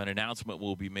an announcement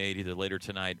will be made either later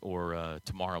tonight or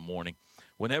tomorrow morning.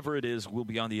 Whenever it is, we'll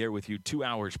be on the air with you 2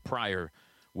 hours prior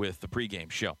with the pregame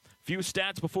show. Few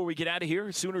stats before we get out of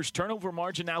here. Sooners turnover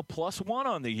margin now +1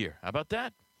 on the year. How about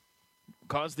that?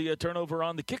 Caused the turnover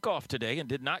on the kickoff today and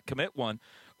did not commit one.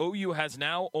 OU has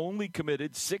now only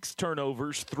committed 6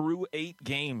 turnovers through 8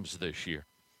 games this year.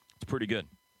 It's pretty good.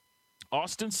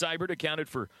 Austin Seibert accounted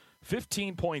for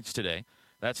 15 points today.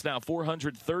 That's now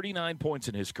 439 points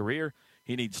in his career.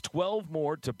 He needs 12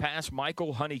 more to pass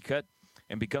Michael Honeycutt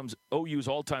and becomes OU's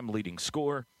all-time leading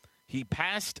scorer. He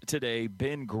passed today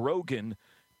Ben Grogan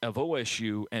of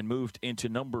OSU and moved into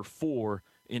number 4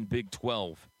 in Big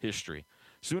 12 history.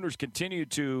 Sooners continue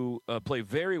to play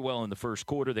very well in the first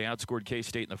quarter. They outscored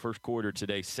K-State in the first quarter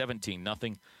today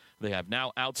 17-0. They have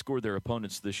now outscored their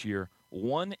opponents this year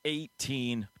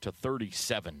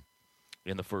 118-37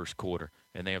 in the first quarter.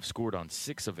 And they have scored on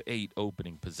 6 of 8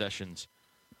 opening possessions.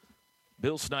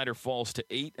 Bill Snyder falls to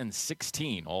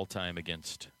 8-16 all-time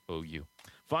against OU.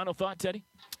 Final thought, Teddy?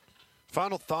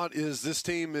 Final thought is this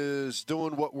team is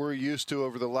doing what we're used to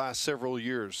over the last several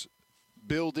years.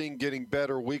 Building, getting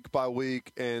better week by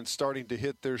week, and starting to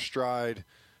hit their stride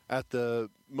at the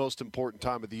most important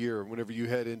time of the year, whenever you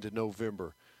head into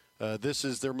November. This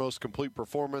is their most complete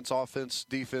performance, offense,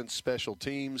 defense, special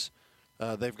teams.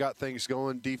 They've got things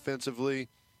going defensively.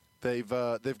 They've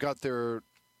got their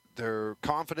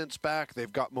confidence back.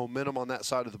 They've got momentum on that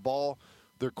side of the ball.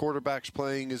 Their quarterback's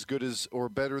playing as good as or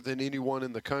better than anyone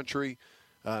in the country.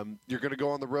 You're going to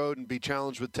go on the road and be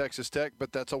challenged with Texas Tech,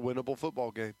 but that's a winnable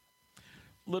football game.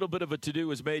 A little bit of a to-do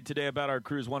was made today about our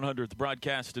crew's 100th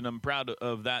broadcast, and I'm proud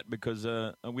of that because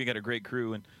we got a great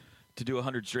crew, and to do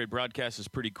 100 straight broadcasts is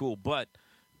pretty cool. But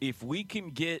if we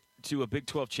can get to a Big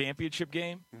 12 championship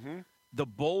game, the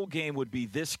bowl game would be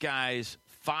this guy's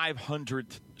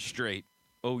 500th straight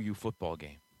OU football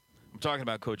game. I'm talking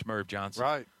about Coach Merv Johnson.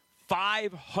 Right.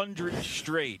 500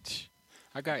 straight.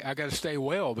 I got to stay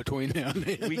well between them.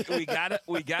 we got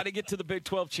to get to the Big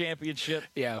 12 championship.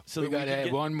 Yeah, so we got to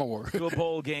have one more to a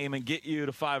bowl game and get you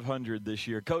to 500 this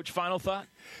year. Coach, final thought?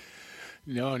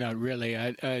 No, not really.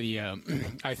 I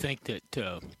think that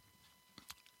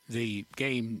the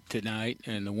game tonight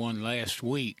and the one last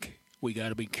week, we got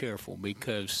to be careful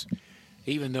because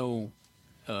even though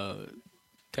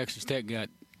Texas Tech got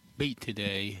beat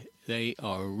today, they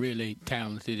are really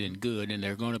talented and good, and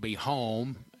they're going to be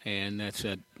home, and that's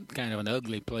a kind of an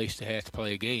ugly place to have to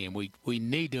play a game. We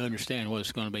need to understand what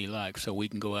it's going to be like so we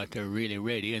can go out there really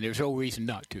ready, and there's no reason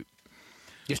not to.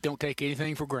 Just don't take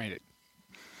anything for granted.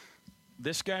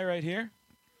 This guy right here,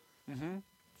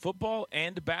 football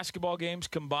and basketball games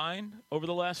combined over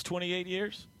the last 28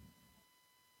 years,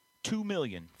 2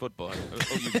 million football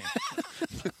OU games.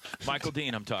 Michael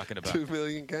Dean, I'm talking about. 2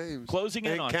 million games. Closing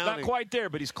in and on. Counting. Not quite there,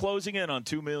 but he's closing in on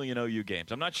 2 million OU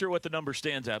games. I'm not sure what the number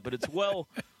stands at, but it's well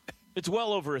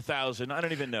over 1,000. I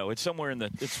don't even know. It's somewhere in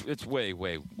the. It's way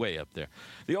up there.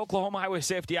 The Oklahoma Highway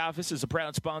Safety Office is a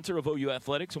proud sponsor of OU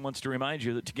Athletics and wants to remind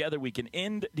you that together we can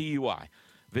end DUI.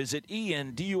 Visit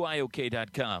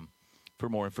enduiok.com for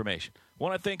more information. I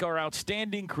want to thank our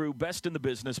outstanding crew, best in the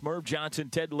business, Merv Johnson,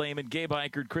 Ted Lehman, Gabe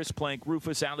Eichert, Chris Plank,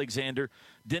 Rufus Alexander,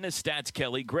 Dennis Stats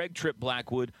Kelly, Greg Tripp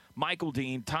Blackwood, Michael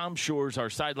Dean, Tom Shores, our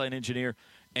sideline engineer,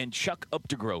 and Chuck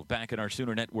Updegrove back in our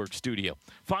Sooner Network studio.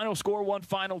 Final score, one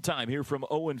final time here from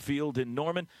Owen Field in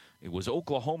Norman. It was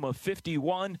Oklahoma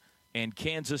 51, and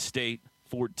Kansas State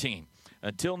 14.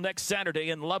 Until next Saturday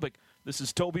in Lubbock, this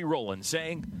is Toby Rowland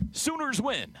saying, Sooners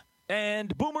win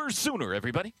and Boomers Sooner,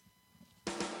 everybody.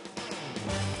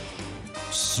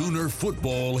 Sooner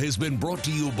football has been brought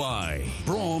to you by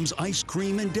Brahms Ice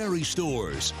Cream and Dairy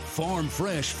Stores, farm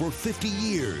fresh for 50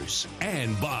 years,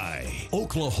 and by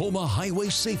Oklahoma Highway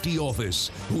Safety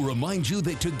Office, who reminds you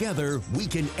that together we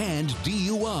can end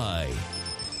DUI.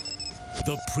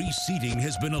 The preceding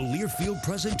has been a Learfield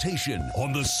presentation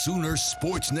on the Sooner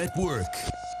Sports Network.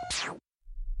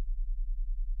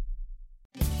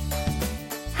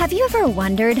 Have you ever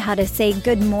wondered how to say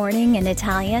good morning in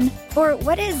Italian? Or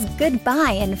what is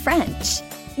goodbye in French?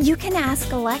 You can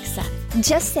ask Alexa.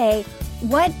 Just say,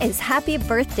 what is happy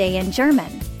birthday in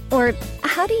German? Or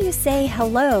how do you say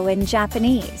hello in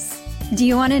Japanese? Do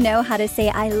you want to know how to say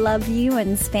I love you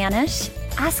in Spanish?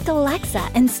 Ask Alexa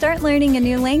and start learning a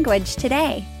new language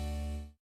today.